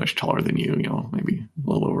 Not too much taller than you, maybe a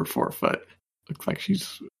little over 4 foot. Looks like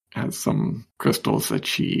has some crystals that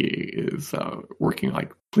she is working,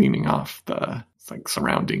 like cleaning off the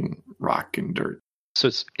surrounding rock and dirt. So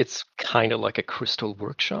it's kind of like a crystal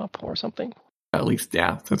workshop or something? At least,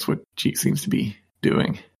 yeah, that's what she seems to be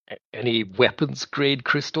doing. Any weapons grade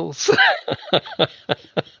crystals?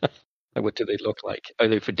 What do they look like? Are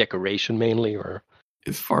they for decoration mainly, or?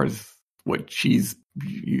 As far as what she's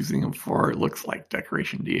using them for, it looks like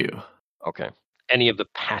decoration to you. Okay. Any of the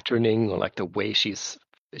patterning or like the way she's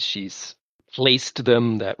placed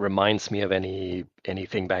them that reminds me of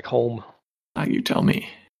anything back home? You tell me.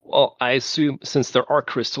 Well, I assume since there are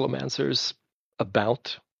crystallomancers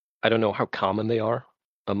about, I don't know how common they are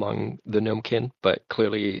among the gnomekin, but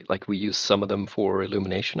clearly like we use some of them for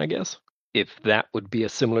illumination, I guess. If that would be a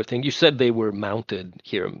similar thing. You said they were mounted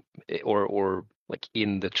here or like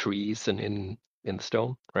in the trees and in the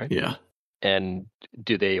stone, right? Yeah. And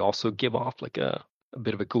do they also give off like a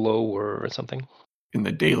bit of a glow or something? In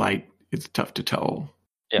the daylight, it's tough to tell.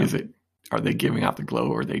 Yeah. Are they giving out the glow,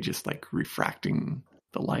 or are they just like refracting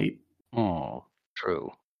the light? Oh, true.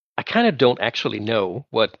 I kind of don't actually know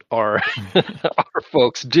what our our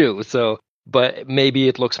folks do, but maybe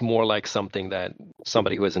it looks more like something that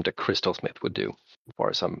somebody who isn't a crystalsmith would do, as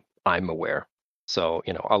far as I'm aware. So,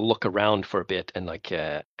 I'll look around for a bit and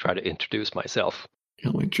try to introduce myself.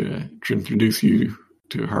 He'll introduce you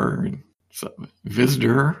to her. And so,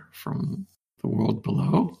 visitor from the world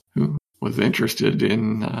below who was interested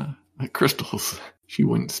in crystals. She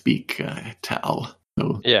wouldn't speak Tal,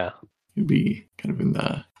 so yeah, you'd be kind of in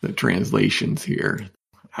the translations here.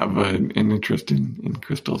 Have an interest in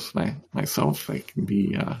crystals myself. They can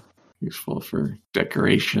be useful for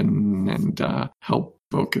decoration and help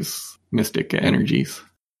focus mystic energies.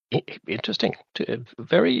 Interesting.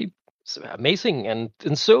 Very amazing. And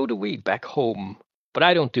so do we back home. But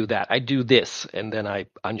I don't do that. I do this, and then I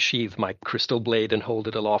unsheathe my crystal blade and hold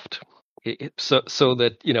it aloft, so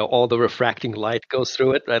that all the refracting light goes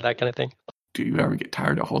through it, right? That kind of thing. Do you ever get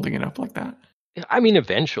tired of holding it up like that? I mean,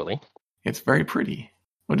 eventually. It's very pretty.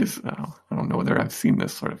 What is? I don't know whether I've seen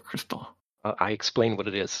this sort of crystal. I explain what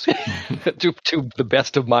it is to the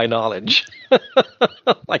best of my knowledge.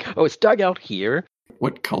 It's dug out here.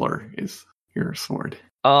 What color is your sword?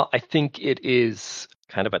 I think it is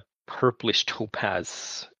kind of a purplish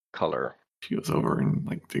topaz color. She goes over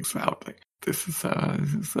and digs out. This is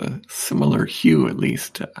a similar hue, at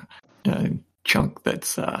least. A chunk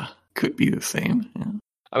that's could be the same. Yeah.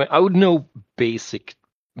 I mean, I would know basic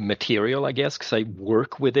material, I guess, because I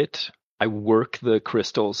work with it. I work the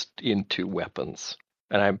crystals into weapons,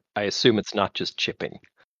 and I assume it's not just chipping.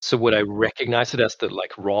 So would I recognize it as the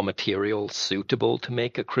raw material suitable to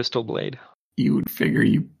make a crystal blade? You would figure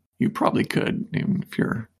you probably could, even if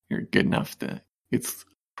you're good enough. It's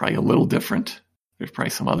probably a little different. There's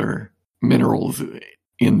probably some other minerals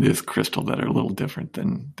in this crystal that are a little different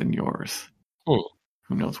than yours. Hmm.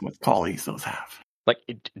 Who knows what qualities those have? Like,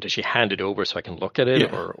 does she hand it over so I can look at it,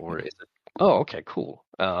 Yeah. or is it? Oh, okay, cool.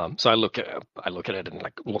 So I look at it and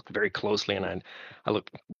like look very closely, and I look.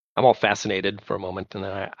 I'm all fascinated for a moment, and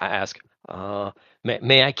then I ask,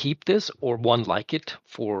 may I keep this or one like it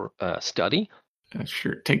for study?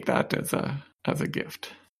 Sure, take that as a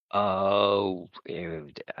gift. Oh,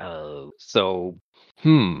 so,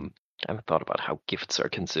 I haven't thought about how gifts are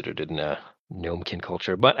considered in Gnomekin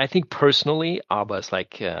culture, but I think personally, Abba's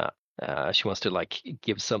like, she wants to like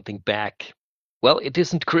give something back. Well, it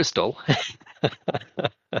isn't crystal,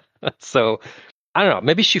 so I don't know.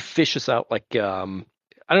 Maybe she fishes out like,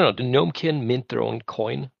 I don't know. Do Gnomekin mint their own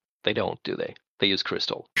coin? They don't, do they? They use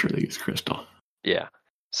crystal. Sure, they use crystal. Yeah.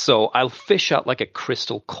 So I'll fish out like a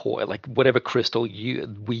crystal coin, like whatever crystal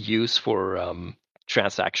we use for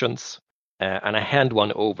transactions, and I hand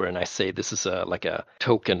one over and I say, "This is like a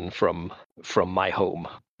token from my home,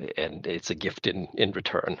 and it's a gift in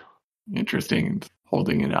return." Interesting.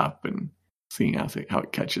 Holding it up and seeing how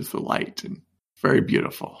it catches the light, and very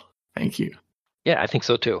beautiful. Thank you. Yeah, I think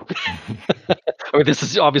so too. I mean, this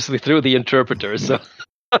is obviously through the interpreter, so.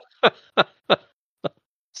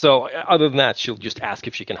 So other than that, she'll just ask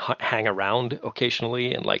if she can hang around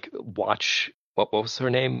occasionally and like watch. What was her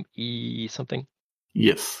name? Something.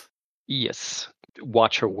 Yes. Yes,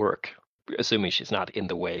 watch her work, assuming she's not in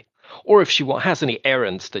the way, or if she has any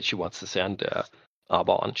errands that she wants to send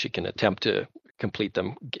Abba on, she can attempt to complete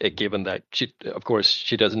them. Given that she, of course,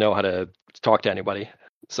 she doesn't know how to talk to anybody,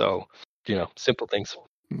 so simple things.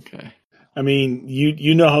 Okay. I mean,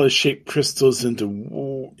 you know how to shape crystals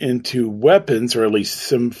into weapons, or at least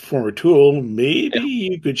some form of tool. Maybe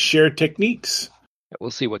you could share techniques.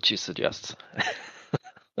 We'll see what she suggests.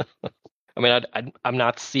 I mean, I'm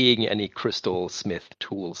not seeing any crystal smith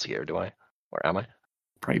tools here, do I? Or am I?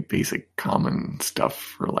 Probably basic common stuff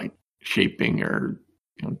for like shaping or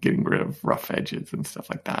getting rid of rough edges and stuff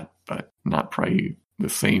like that, but not probably the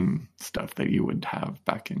same stuff that you would have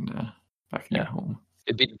back in your home.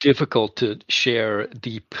 It'd be difficult to share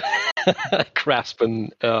deep craftsman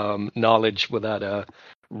knowledge without a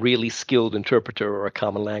really skilled interpreter or a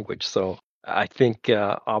common language. So I think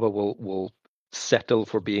Abba will settle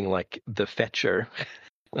for being like the fetcher.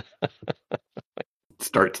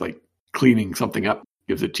 Starts like cleaning something up,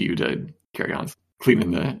 gives it to you to carry on,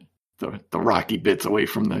 cleaning the rocky bits away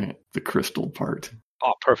from the crystal part.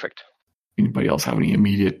 Oh, perfect. Anybody else have any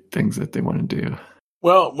immediate things that they want to do?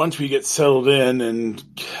 Well, once we get settled in and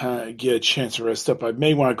get a chance to rest up, I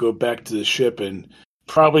may want to go back to the ship and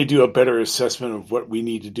probably do a better assessment of what we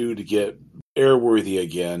need to do to get airworthy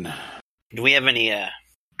again. Do we have any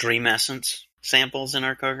dream essence samples in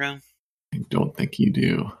our cargo? I don't think you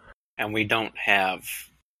do. And we don't have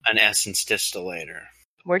an essence distillator.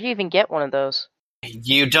 Where do you even get one of those?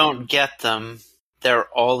 You don't get them. They're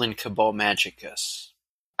all in Cabal Magicus.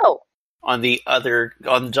 Oh. On the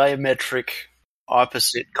diametric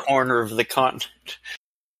opposite corner of the continent.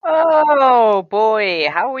 Oh, boy.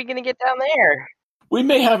 How are we going to get down there? We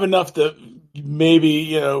may have enough that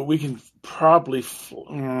maybe, we can probably...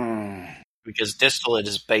 Because distillate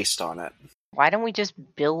is based on it. Why don't we just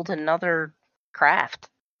build another craft?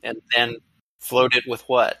 And then float it with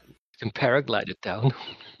what? You can paraglide it down.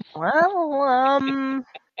 Well,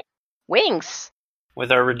 wings.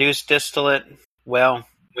 With our reduced distillate, well,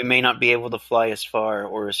 we may not be able to fly as far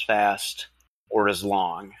or as fast or as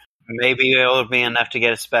long. Maybe it'll be enough to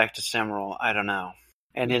get us back to Cimmeral. I don't know.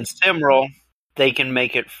 And in Cimmeral, they can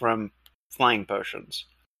make it from flying potions.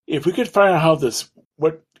 If we could find out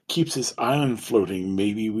what keeps this island floating,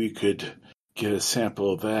 maybe we could get a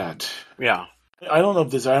sample of that. Yeah. I don't know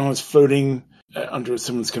if this island is floating under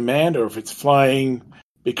someone's command or if it's flying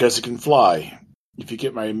because it can fly. If you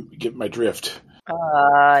get my drift.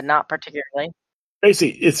 Not particularly.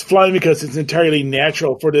 Basically, it's flying because it's entirely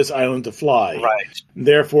natural for this island to fly. Right.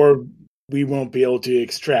 Therefore, we won't be able to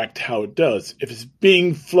extract how it does. If it's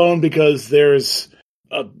being flown because there's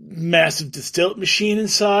a massive distillate machine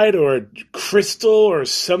inside or a crystal or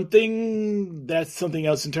something, that's something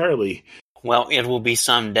else entirely. Well, it will be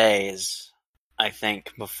some days, I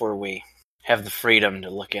think, before we have the freedom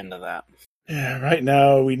to look into that. Yeah, right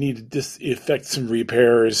now we need to effect some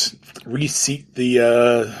repairs, reseat the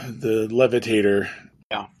levitator.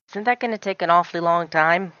 Yeah. Isn't that going to take an awfully long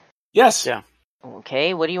time? Yes. Yeah.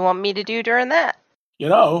 Okay, what do you want me to do during that?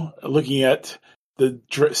 Looking at the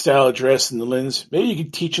style of dress and the lens, maybe you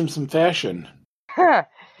could teach him some fashion. Huh.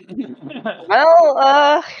 Well,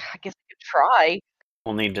 I guess I could try.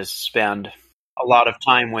 We'll need to spend a lot of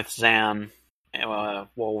time with Zan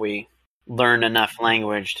while we learn enough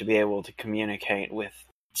language to be able to communicate with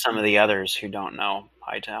some of the others who don't know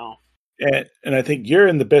Hightow. And I think you're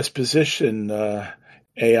in the best position,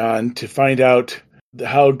 Aeon, to find out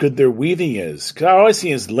how good their weaving is. Because all I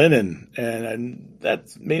see is linen, and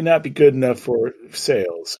that may not be good enough for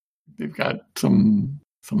sales. They've got some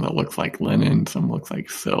that looks like linen, some looks like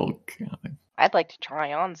silk. I'd like to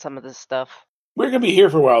try on some of this stuff. We're going to be here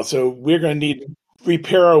for a while, so we're going to need to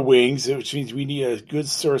repair our wings, which means we need a good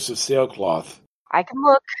source of sailcloth. I can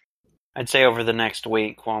look. I'd say over the next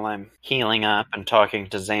week, while I'm healing up and talking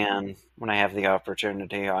to Zan, when I have the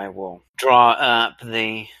opportunity, I will draw up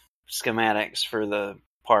the schematics for the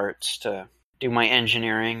parts to do my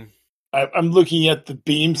engineering. I'm looking at the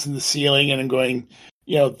beams in the ceiling, and I'm going,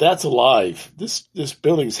 that's alive. This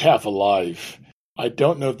building's half alive. I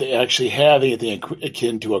don't know if they actually have anything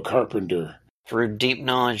akin to a carpenter. Through deep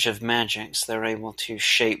knowledge of magics, they're able to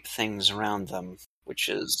shape things around them, which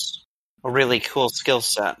is a really cool skill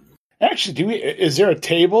set. Actually, is there a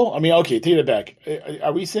table? I mean, okay, take it back.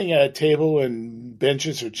 Are we sitting at a table and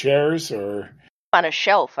benches or chairs, or On a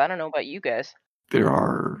shelf. I don't know about you guys. There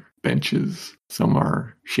are benches. Some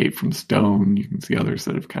are shaped from stone. You can see others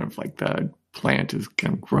that have kind of like the plant is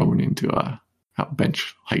kind of grown into a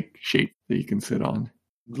bench-like shape that you can sit on.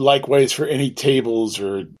 Likewise for any tables,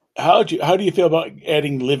 or how do you feel about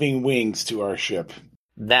adding living wings to our ship?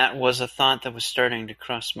 That was a thought that was starting to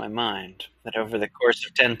cross my mind, that over the course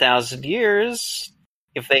of 10,000 years,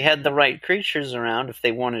 if they had the right creatures around, if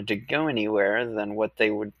they wanted to go anywhere, then what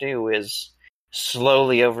they would do is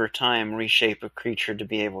slowly over time reshape a creature to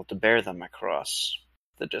be able to bear them across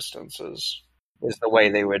the distances, is the way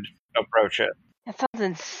they would approach it. That sounds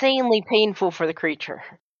insanely painful for the creature.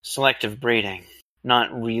 Selective breeding.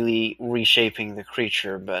 Not really reshaping the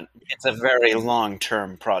creature, but it's a very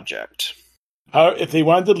long-term project. If they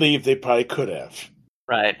wanted to leave, they probably could have.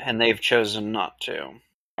 Right, and they've chosen not to.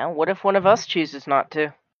 Now, what if one of us chooses not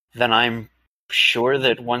to? Then I'm sure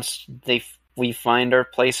that once we find our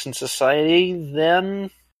place in society,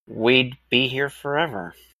 then we'd be here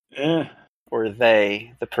forever. Or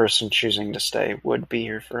they, the person choosing to stay, would be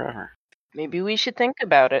here forever. Maybe we should think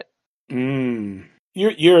about it.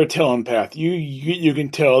 You're a telepath. You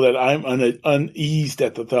can tell that I'm uneased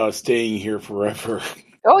at the thought of staying here forever.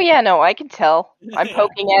 Oh yeah, no, I can tell. I'm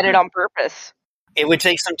poking at it on purpose. It would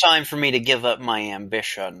take some time for me to give up my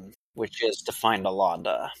ambition, which is to find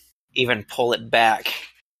Alanda. Even pull it back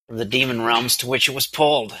from the demon realms to which it was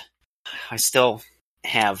pulled. I still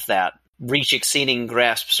have that reach-exceeding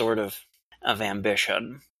grasp sort of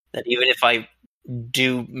ambition. That even if I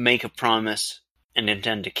do make a promise and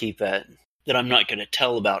intend to keep it, that I'm not going to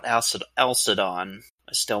tell about Alcedon,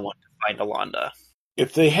 I still want to find Alanda.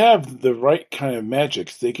 If they have the right kind of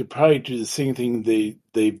magics, they could probably do the same thing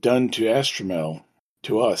they've done to Astromel,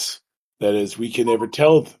 to us. That is, we can never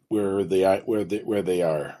tell where they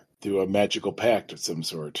are through a magical pact of some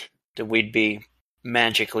sort. That we'd be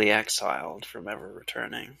magically exiled from ever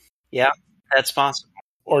returning. Yeah, that's possible.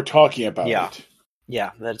 Or talking about it.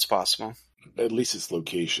 Yeah, that's possible. At least its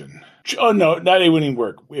location. Oh no, it wouldn't even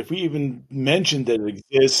work. If we even mentioned that it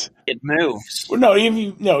exists, it moves. Well,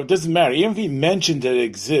 it doesn't matter. Even if we mentioned that it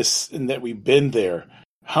exists and that we've been there,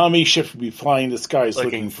 how many ships would be flying the skies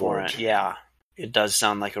looking for it? Yeah, it does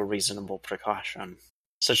sound like a reasonable precaution.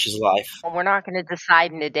 Such is life. Well, we're not going to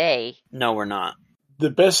decide in a day. No, we're not. The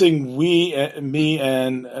best thing me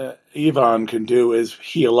and Yvonne can do is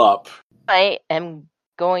heal up. I am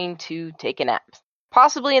going to take a nap.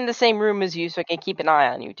 Possibly in the same room as you, so I can keep an eye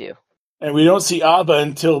on you two. And we don't see Abba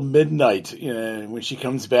until midnight, when she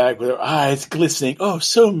comes back with her eyes glistening. Oh,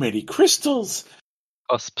 so many crystals!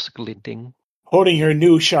 Cusps glinting. Holding her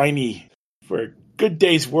new shiny for a good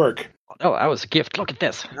day's work. Oh, that was a gift. Look at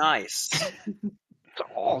this. Nice.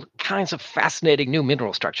 All kinds of fascinating new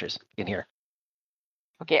mineral structures in here.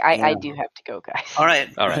 Okay, I do have to go, guys. All right.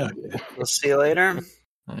 Yeah. We'll see you later.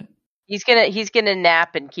 He's gonna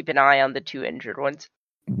nap and keep an eye on the two injured ones.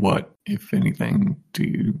 What, if anything, do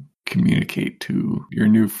you communicate to your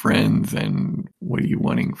new friends, and what are you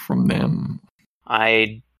wanting from them?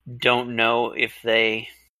 I don't know if they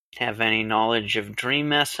have any knowledge of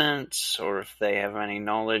dream essence, or if they have any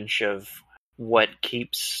knowledge of what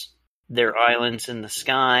keeps their islands in the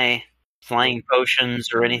sky, flying potions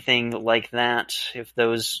or anything like that. If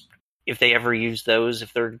they ever use those,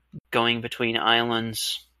 if they're going between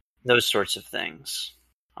islands. Those sorts of things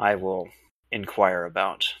I will inquire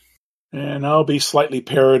about. And I'll be slightly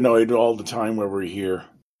paranoid all the time while we're here,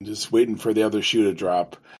 just waiting for the other shoe to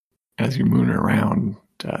drop. As you moon around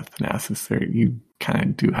Thanasis, there you kind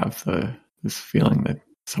of do have this feeling that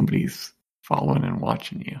somebody's following and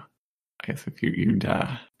watching you. I guess if you'd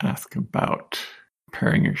ask about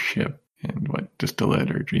repairing your ship, and what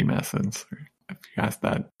distillate or dream essence. Or if you ask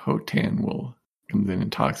that, Hotan comes in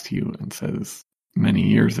and talks to you and says, many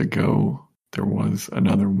years ago, there was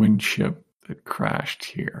another wind ship that crashed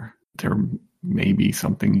here. There may be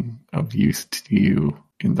something of use to you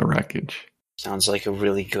in the wreckage. Sounds like a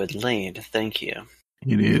really good lead. Thank you.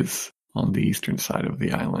 It is on the eastern side of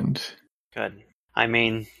the island. Good. I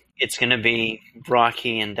mean, it's going to be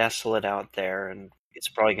rocky and desolate out there, and it's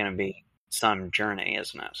probably going to be some journey,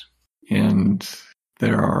 isn't it? And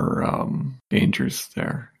there are dangers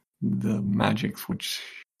there. The magics which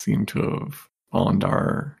seem to have spawned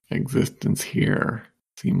our existence here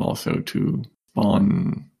seem also to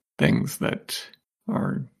spawn things that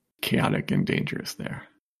are chaotic and dangerous there.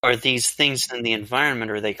 Are these things in the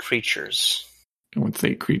environment, or are they creatures? I would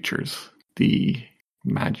say creatures. The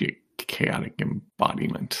magic, chaotic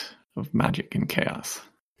embodiment of magic and chaos.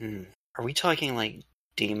 Are we talking like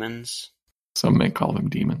demons? Some may call them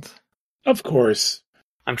demons. Of course.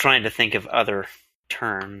 I'm trying to think of other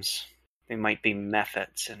terms. They might be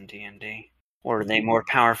mephits in D&D. Or are they more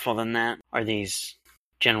powerful than that? Are these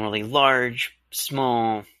generally large,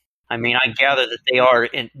 small? I mean, I gather that they are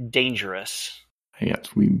dangerous.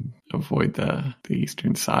 Yes, we avoid the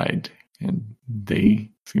eastern side, and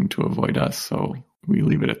they seem to avoid us, so we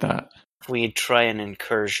leave it at that. If we try an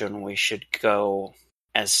incursion, we should go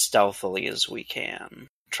as stealthily as we can.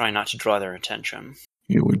 Try not to draw their attention.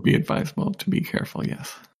 It would be advisable to be careful,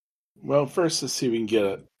 yes. Well, first let's see if we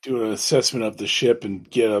can do an assessment of the ship and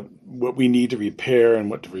get what we need to repair and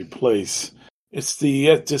what to replace. It's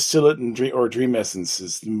the distillate and dream essence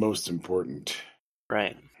is the most important.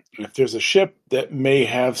 Right. If there's a ship that may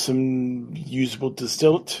have some usable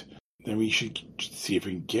distillate, then we should see if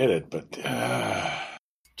we can get it. But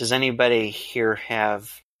does anybody here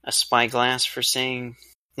have a spyglass for seeing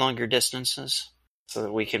longer distances, so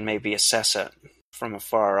that we can maybe assess it from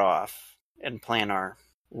afar off and plan our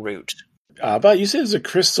route? But you said it's a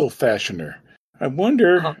crystal fashioner. I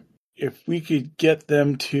wonder if we could get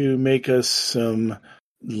them to make us some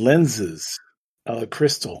lenses out of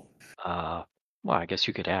crystal. Well, I guess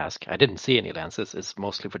you could ask. I didn't see any lenses. It's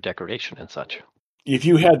mostly for decoration and such. If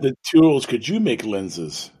you had the tools, could you make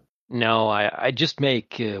lenses? No, I just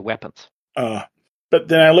make weapons. But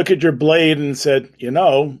then I look at your blade and said,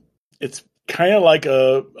 it's kind of like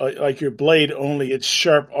like your blade, only it's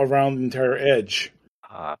sharp around the entire edge.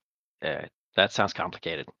 That sounds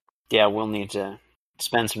complicated. Yeah, we'll need to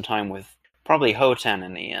spend some time with probably Hotan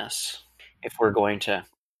and ES if we're going to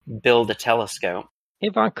build a telescope.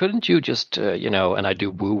 Yvonne, couldn't you just, and I do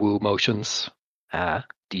woo-woo motions,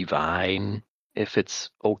 divine, if it's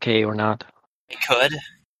okay or not? I could,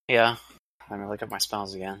 yeah. Let me look at my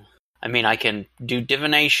spells again. I mean, I can do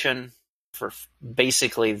divination for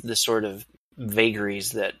basically the sort of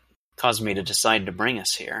vagaries that caused me to decide to bring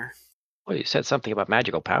us here. Well, you said something about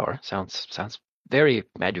magical power. Sounds very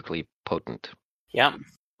magically potent. Yep.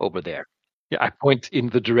 Over there. Yeah, I point in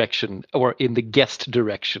the direction, or in the guest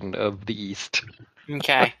direction of the east.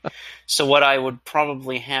 Okay. So what I would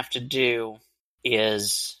probably have to do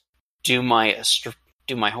is do my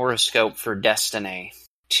horoscope for destiny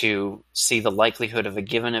to see the likelihood of a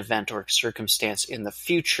given event or circumstance in the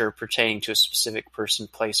future pertaining to a specific person,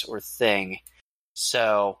 place, or thing.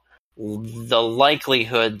 So the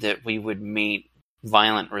likelihood that we would meet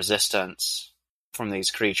violent resistance from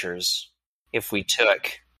these creatures if we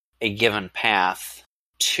took a given path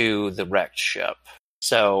to the wrecked ship.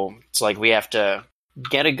 So it's like we have to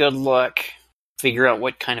get a good look, figure out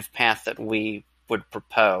what kind of path that we would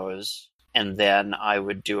propose, and then I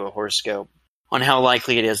would do a horoscope on how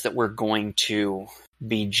likely it is that we're going to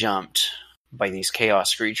be jumped by these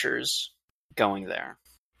chaos creatures going there.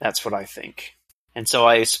 That's what I think. And so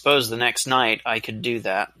I suppose the next night I could do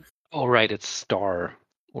that. Oh, right, it's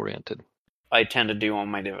star-oriented. I tend to do all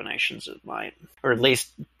my divinations at night. Or at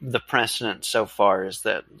least the precedent so far is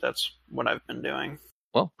that that's what I've been doing.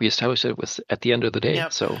 Well, we established it was at the end of the day,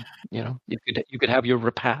 Yep. So, you could have your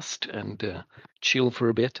repast and chill for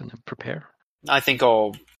a bit and then prepare. I think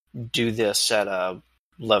I'll do this at a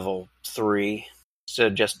level 3. So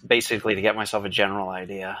just basically to get myself a general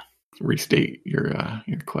idea. Restate your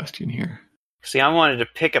question here. See, I wanted to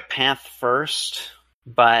pick a path first,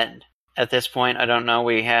 but at this point, I don't know.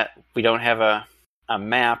 We don't have a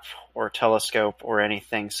map or telescope or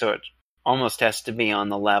anything, so it almost has to be on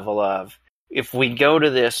the level of, if we go to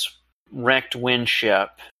this wrecked wind ship,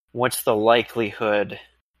 what's the likelihood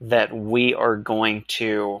that we are going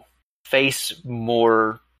to face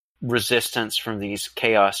more resistance from these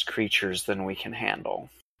chaos creatures than we can handle?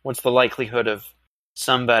 What's the likelihood of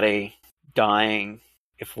somebody dying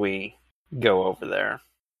if we go over there?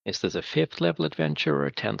 Is this a 5th level adventure or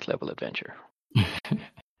a 10th level adventure?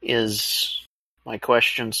 Is my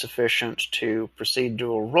question sufficient to proceed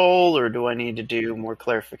to a roll, or do I need to do more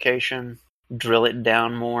clarification? Drill it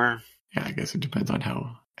down more? Yeah, I guess it depends on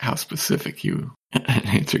how specific an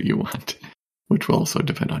answer you want, which will also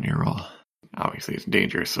depend on your roll. Obviously, it's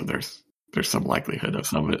dangerous, so there's some likelihood of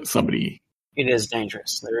somebody. It is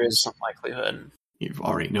dangerous. There is some likelihood. You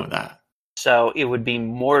already know that. So it would be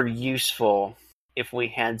more useful if we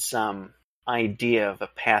had some idea of a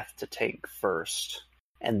path to take first.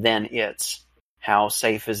 And then it's, how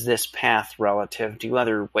safe is this path relative to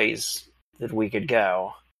other ways that we could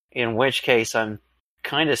go? In which case, I'm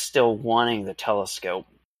kind of still wanting the telescope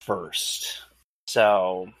first.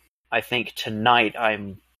 So I think tonight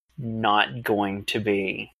I'm not going to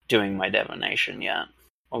be doing my divination yet.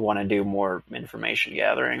 I want to do more information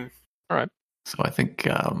gathering. All right. So I think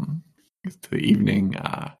the evening,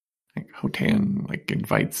 I think Hotan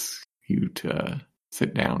invites you to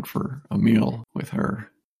sit down for a meal with her.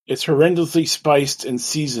 It's horrendously spiced and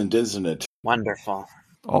seasoned, isn't it? Wonderful.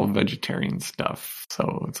 All vegetarian stuff,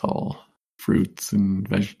 so it's all fruits and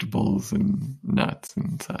vegetables and nuts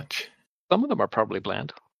and such. Some of them are probably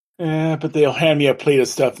bland. But they'll hand me a plate of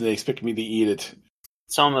stuff and they expect me to eat it.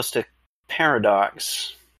 It's almost a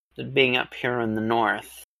paradox that being up here in the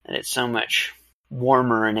north, and it's so much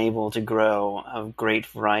warmer and able to grow a great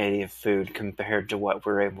variety of food compared to what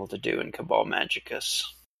we're able to do in Cabal Magicus.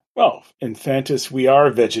 Well, in Fantas, we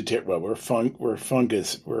are vegetarian. Well, we're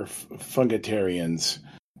fungus. We're fungitarians.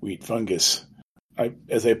 We eat fungus.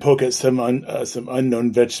 As I poke at some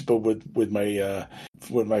unknown vegetable with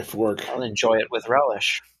my fork. I'll enjoy it with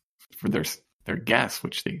relish. For their guests,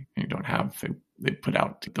 which they don't have, they put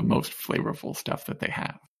out the most flavorful stuff that they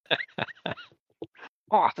have.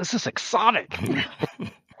 Oh, this is exotic.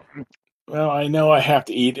 Well, I know I have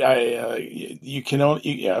to eat.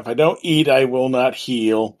 If I don't eat, I will not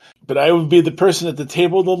heal. But I will be the person at the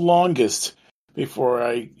table the longest before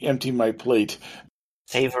I empty my plate.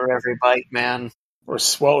 Savor every bite, man. Or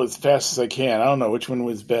swallow as fast as I can. I don't know which one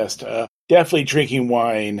was best. Definitely drinking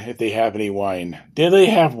wine, if they have any wine. Do they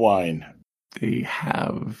have wine? They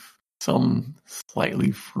have some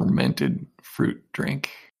slightly fermented fruit drink.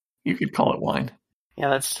 You could call it wine. Yeah,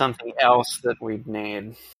 that's something else that we'd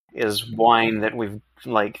need, is wine that we've,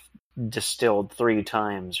 distilled 3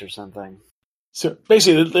 times or something. So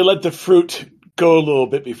basically, they let the fruit go a little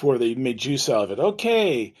bit before they made juice out of it.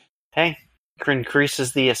 Okay. Hey,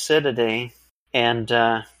 increases the acidity and,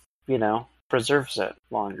 preserves it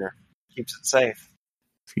longer. Keeps it safe.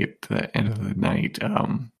 To get to the end of the night,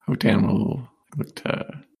 Hotan will look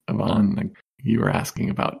to Yvonne. You were asking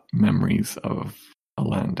about memories of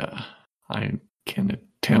Alanda. I can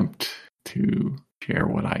attempt to share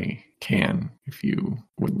what I can if you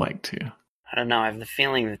would like to. I don't know. I have the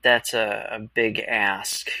feeling that that's a big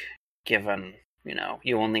ask, given,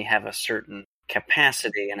 you only have a certain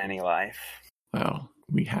capacity in any life. Well,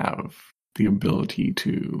 we have the ability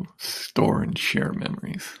to store and share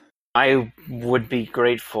memories. I would be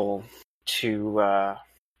grateful to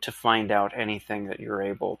find out anything that you're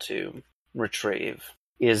able to retrieve.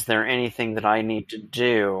 Is there anything that I need to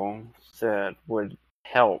do that would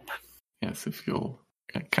help? Yes, if you'll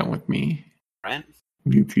come with me. Right.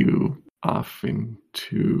 Lead you off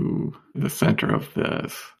into the center of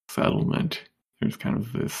this settlement. There's kind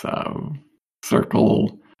of this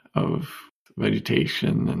circle of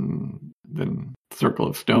vegetation and then circle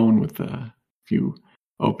of stone with a few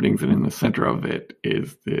openings, and in the center of it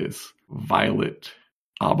is this violet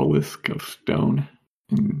obelisk of stone,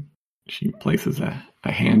 and she places a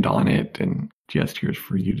hand on it and gestures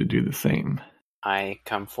for you to do the same. I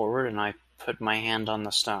come forward and I put my hand on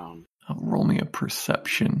the stone. Roll me a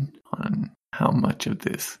perception on how much of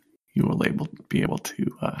this you will be able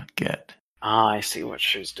to get. I see what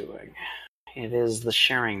she's doing. It is the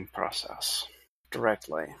sharing process.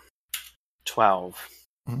 Directly. 12.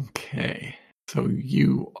 Okay. So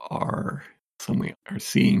you suddenly are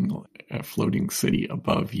seeing a floating city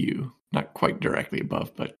above you. Not quite directly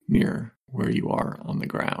above, but near where you are on the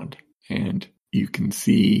ground. And you can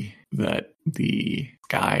see that the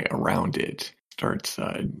sky around it starts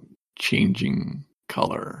changing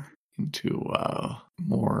color into a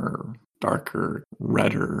more darker,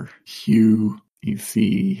 redder hue. You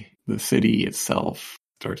see the city itself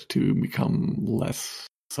starts to become less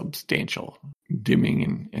substantial,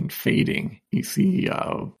 dimming and fading. You see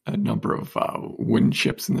a number of wind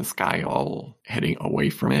ships in the sky all heading away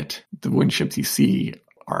from it. The wind ships you see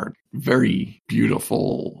are very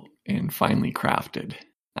beautiful and finely crafted.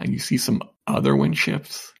 You see some other wind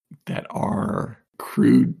ships that are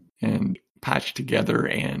crude and patched together,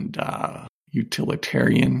 and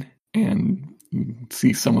utilitarian, and you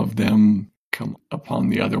see some of them come upon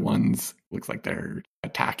the other ones. Looks like they're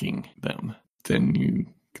attacking them. Then you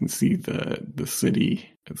can see the city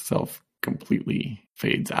itself completely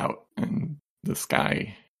fades out, and the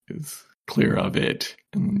sky is clear of it,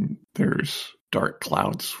 and there's dark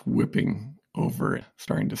clouds whipping over it,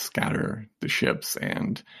 starting to scatter the ships,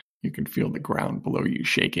 and you can feel the ground below you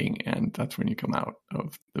shaking, and that's when you come out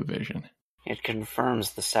of the vision. It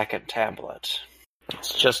confirms the second tablet.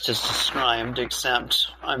 It's just as described,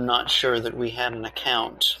 except I'm not sure that we had an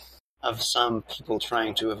account of some people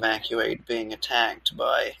trying to evacuate being attacked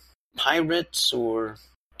by pirates, or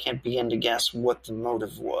can't begin to guess what the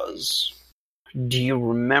motive was. Do you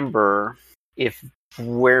remember if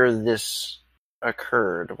where this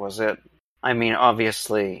occurred? Was it... I mean,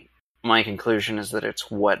 obviously, my conclusion is that it's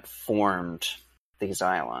what formed these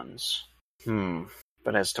islands.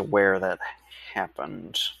 But as to where that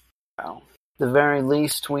happened, well, at the very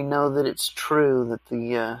least, we know that it's true that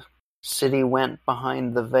the city went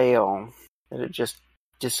behind the veil, that it just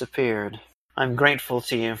disappeared. I'm grateful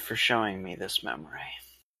to you for showing me this memory.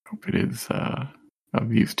 Hope it is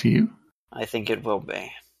of use to you. I think it will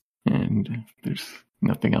be. And if there's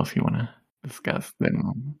nothing else you want to discuss,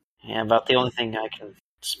 then... Yeah, about the only thing I can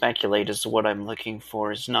speculate as to what I'm looking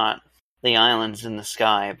for is not the islands in the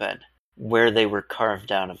sky, but where they were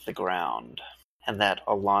carved out of the ground. And that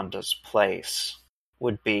Alanda's place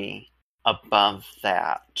would be above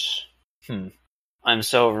that. I'm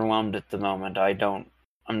so overwhelmed at the moment,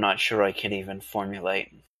 I'm not sure I can even formulate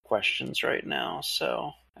questions right now,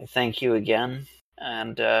 so I thank you again,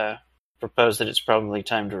 and propose that it's probably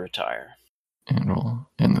time to retire. And we'll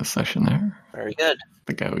end the session there. Very good. I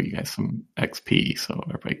think I owe you guys some XP, so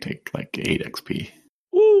everybody take like 8 XP.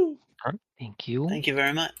 Woo! Thank you. Thank you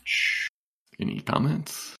very much. Any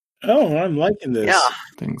comments? Oh, I'm liking this. Yeah.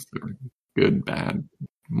 Things that are good, bad,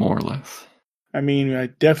 more or less. I mean, I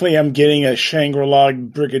definitely am getting a Shangri-La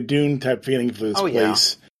Brigadoon type feeling for this place. Yeah.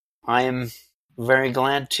 I am very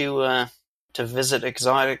glad to visit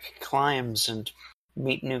exotic climes and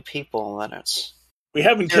meet new people. We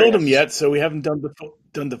haven't killed them yet, so we haven't done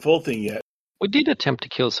the full thing yet. We did attempt to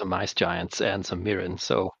kill some ice giants and some Mirren,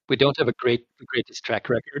 so we don't have the greatest track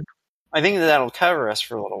record. I think that'll cover us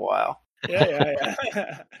for a little while.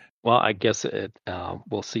 Yeah. Well, I guess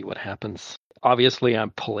we'll see what happens. Obviously,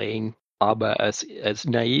 I'm playing Abba as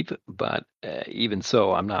naive, but even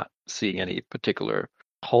so, I'm not seeing any particular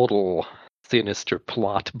total sinister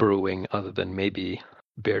plot brewing other than maybe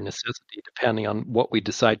bare necessity, depending on what we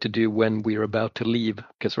decide to do when we're about to leave.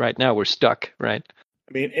 Because right now we're stuck, right?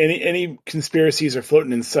 I mean, any conspiracies are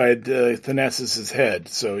floating inside Thanasis' head,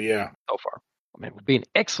 so yeah. So far. I mean, it would be an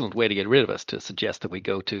excellent way to get rid of us to suggest that we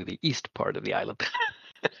go to the east part of the island.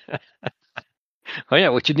 Oh yeah,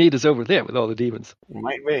 what you need is over there with all the demons.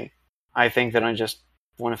 Might be. I think that I just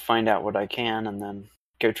want to find out what I can and then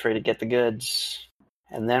go try to get the goods.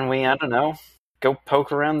 And then I don't know, go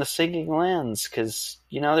poke around the sinking lands, because,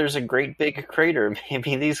 there's a great big crater.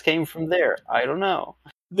 Maybe these came from there. I don't know.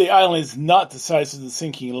 The island is not the size of the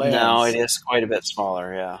sinking lands. No, it is quite a bit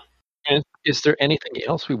smaller, yeah. And is there anything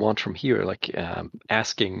else we want from here? Like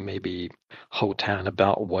asking maybe Hotan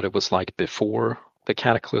about what it was like before the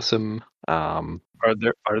cataclysm? Are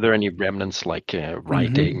there any remnants like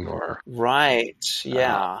writing or... Right,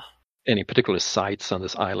 yeah. Any particular sites on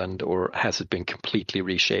this island, or has it been completely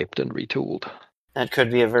reshaped and retooled? That could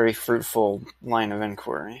be a very fruitful line of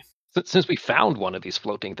inquiry. Since we found one of these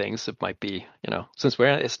floating things, it might be, since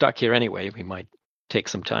we're stuck here anyway, we might take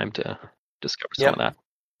some time to discover some of that.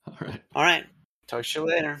 All right. Talk to you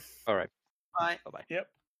later. All right. Bye. Bye-bye. Yep.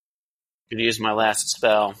 Could use my last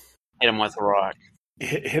spell. Hit him with a rock.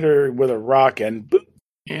 Hit her with a rock and boop.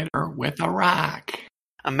 Hit her with a rock.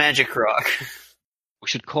 A magic rock. We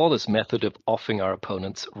should call this method of offing our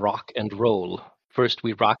opponents rock and roll. First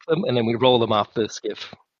we rock them, and then we roll them off the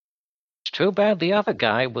skiff. It's too bad the other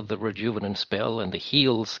guy with the rejuvenant spell and the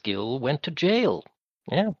heal skill went to jail.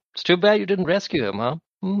 Yeah, it's too bad you didn't rescue him, huh?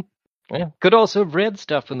 Yeah, could also have read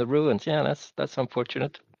stuff in the ruins. Yeah, that's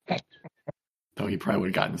unfortunate. Though he probably would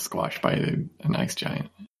have gotten squashed by an ice giant.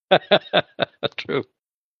 True.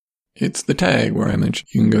 It's the tag where I mentioned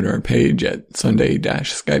you can go to our page at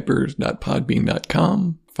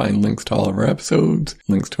sunday-skypers.podbean.com, find links to all of our episodes,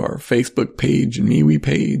 links to our Facebook page and MeWe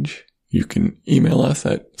page. You can email us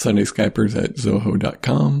at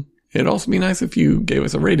sundayskypers@zoho.com. It'd also be nice if you gave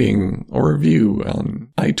us a rating or review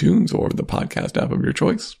on iTunes or the podcast app of your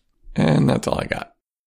choice. And that's all I got.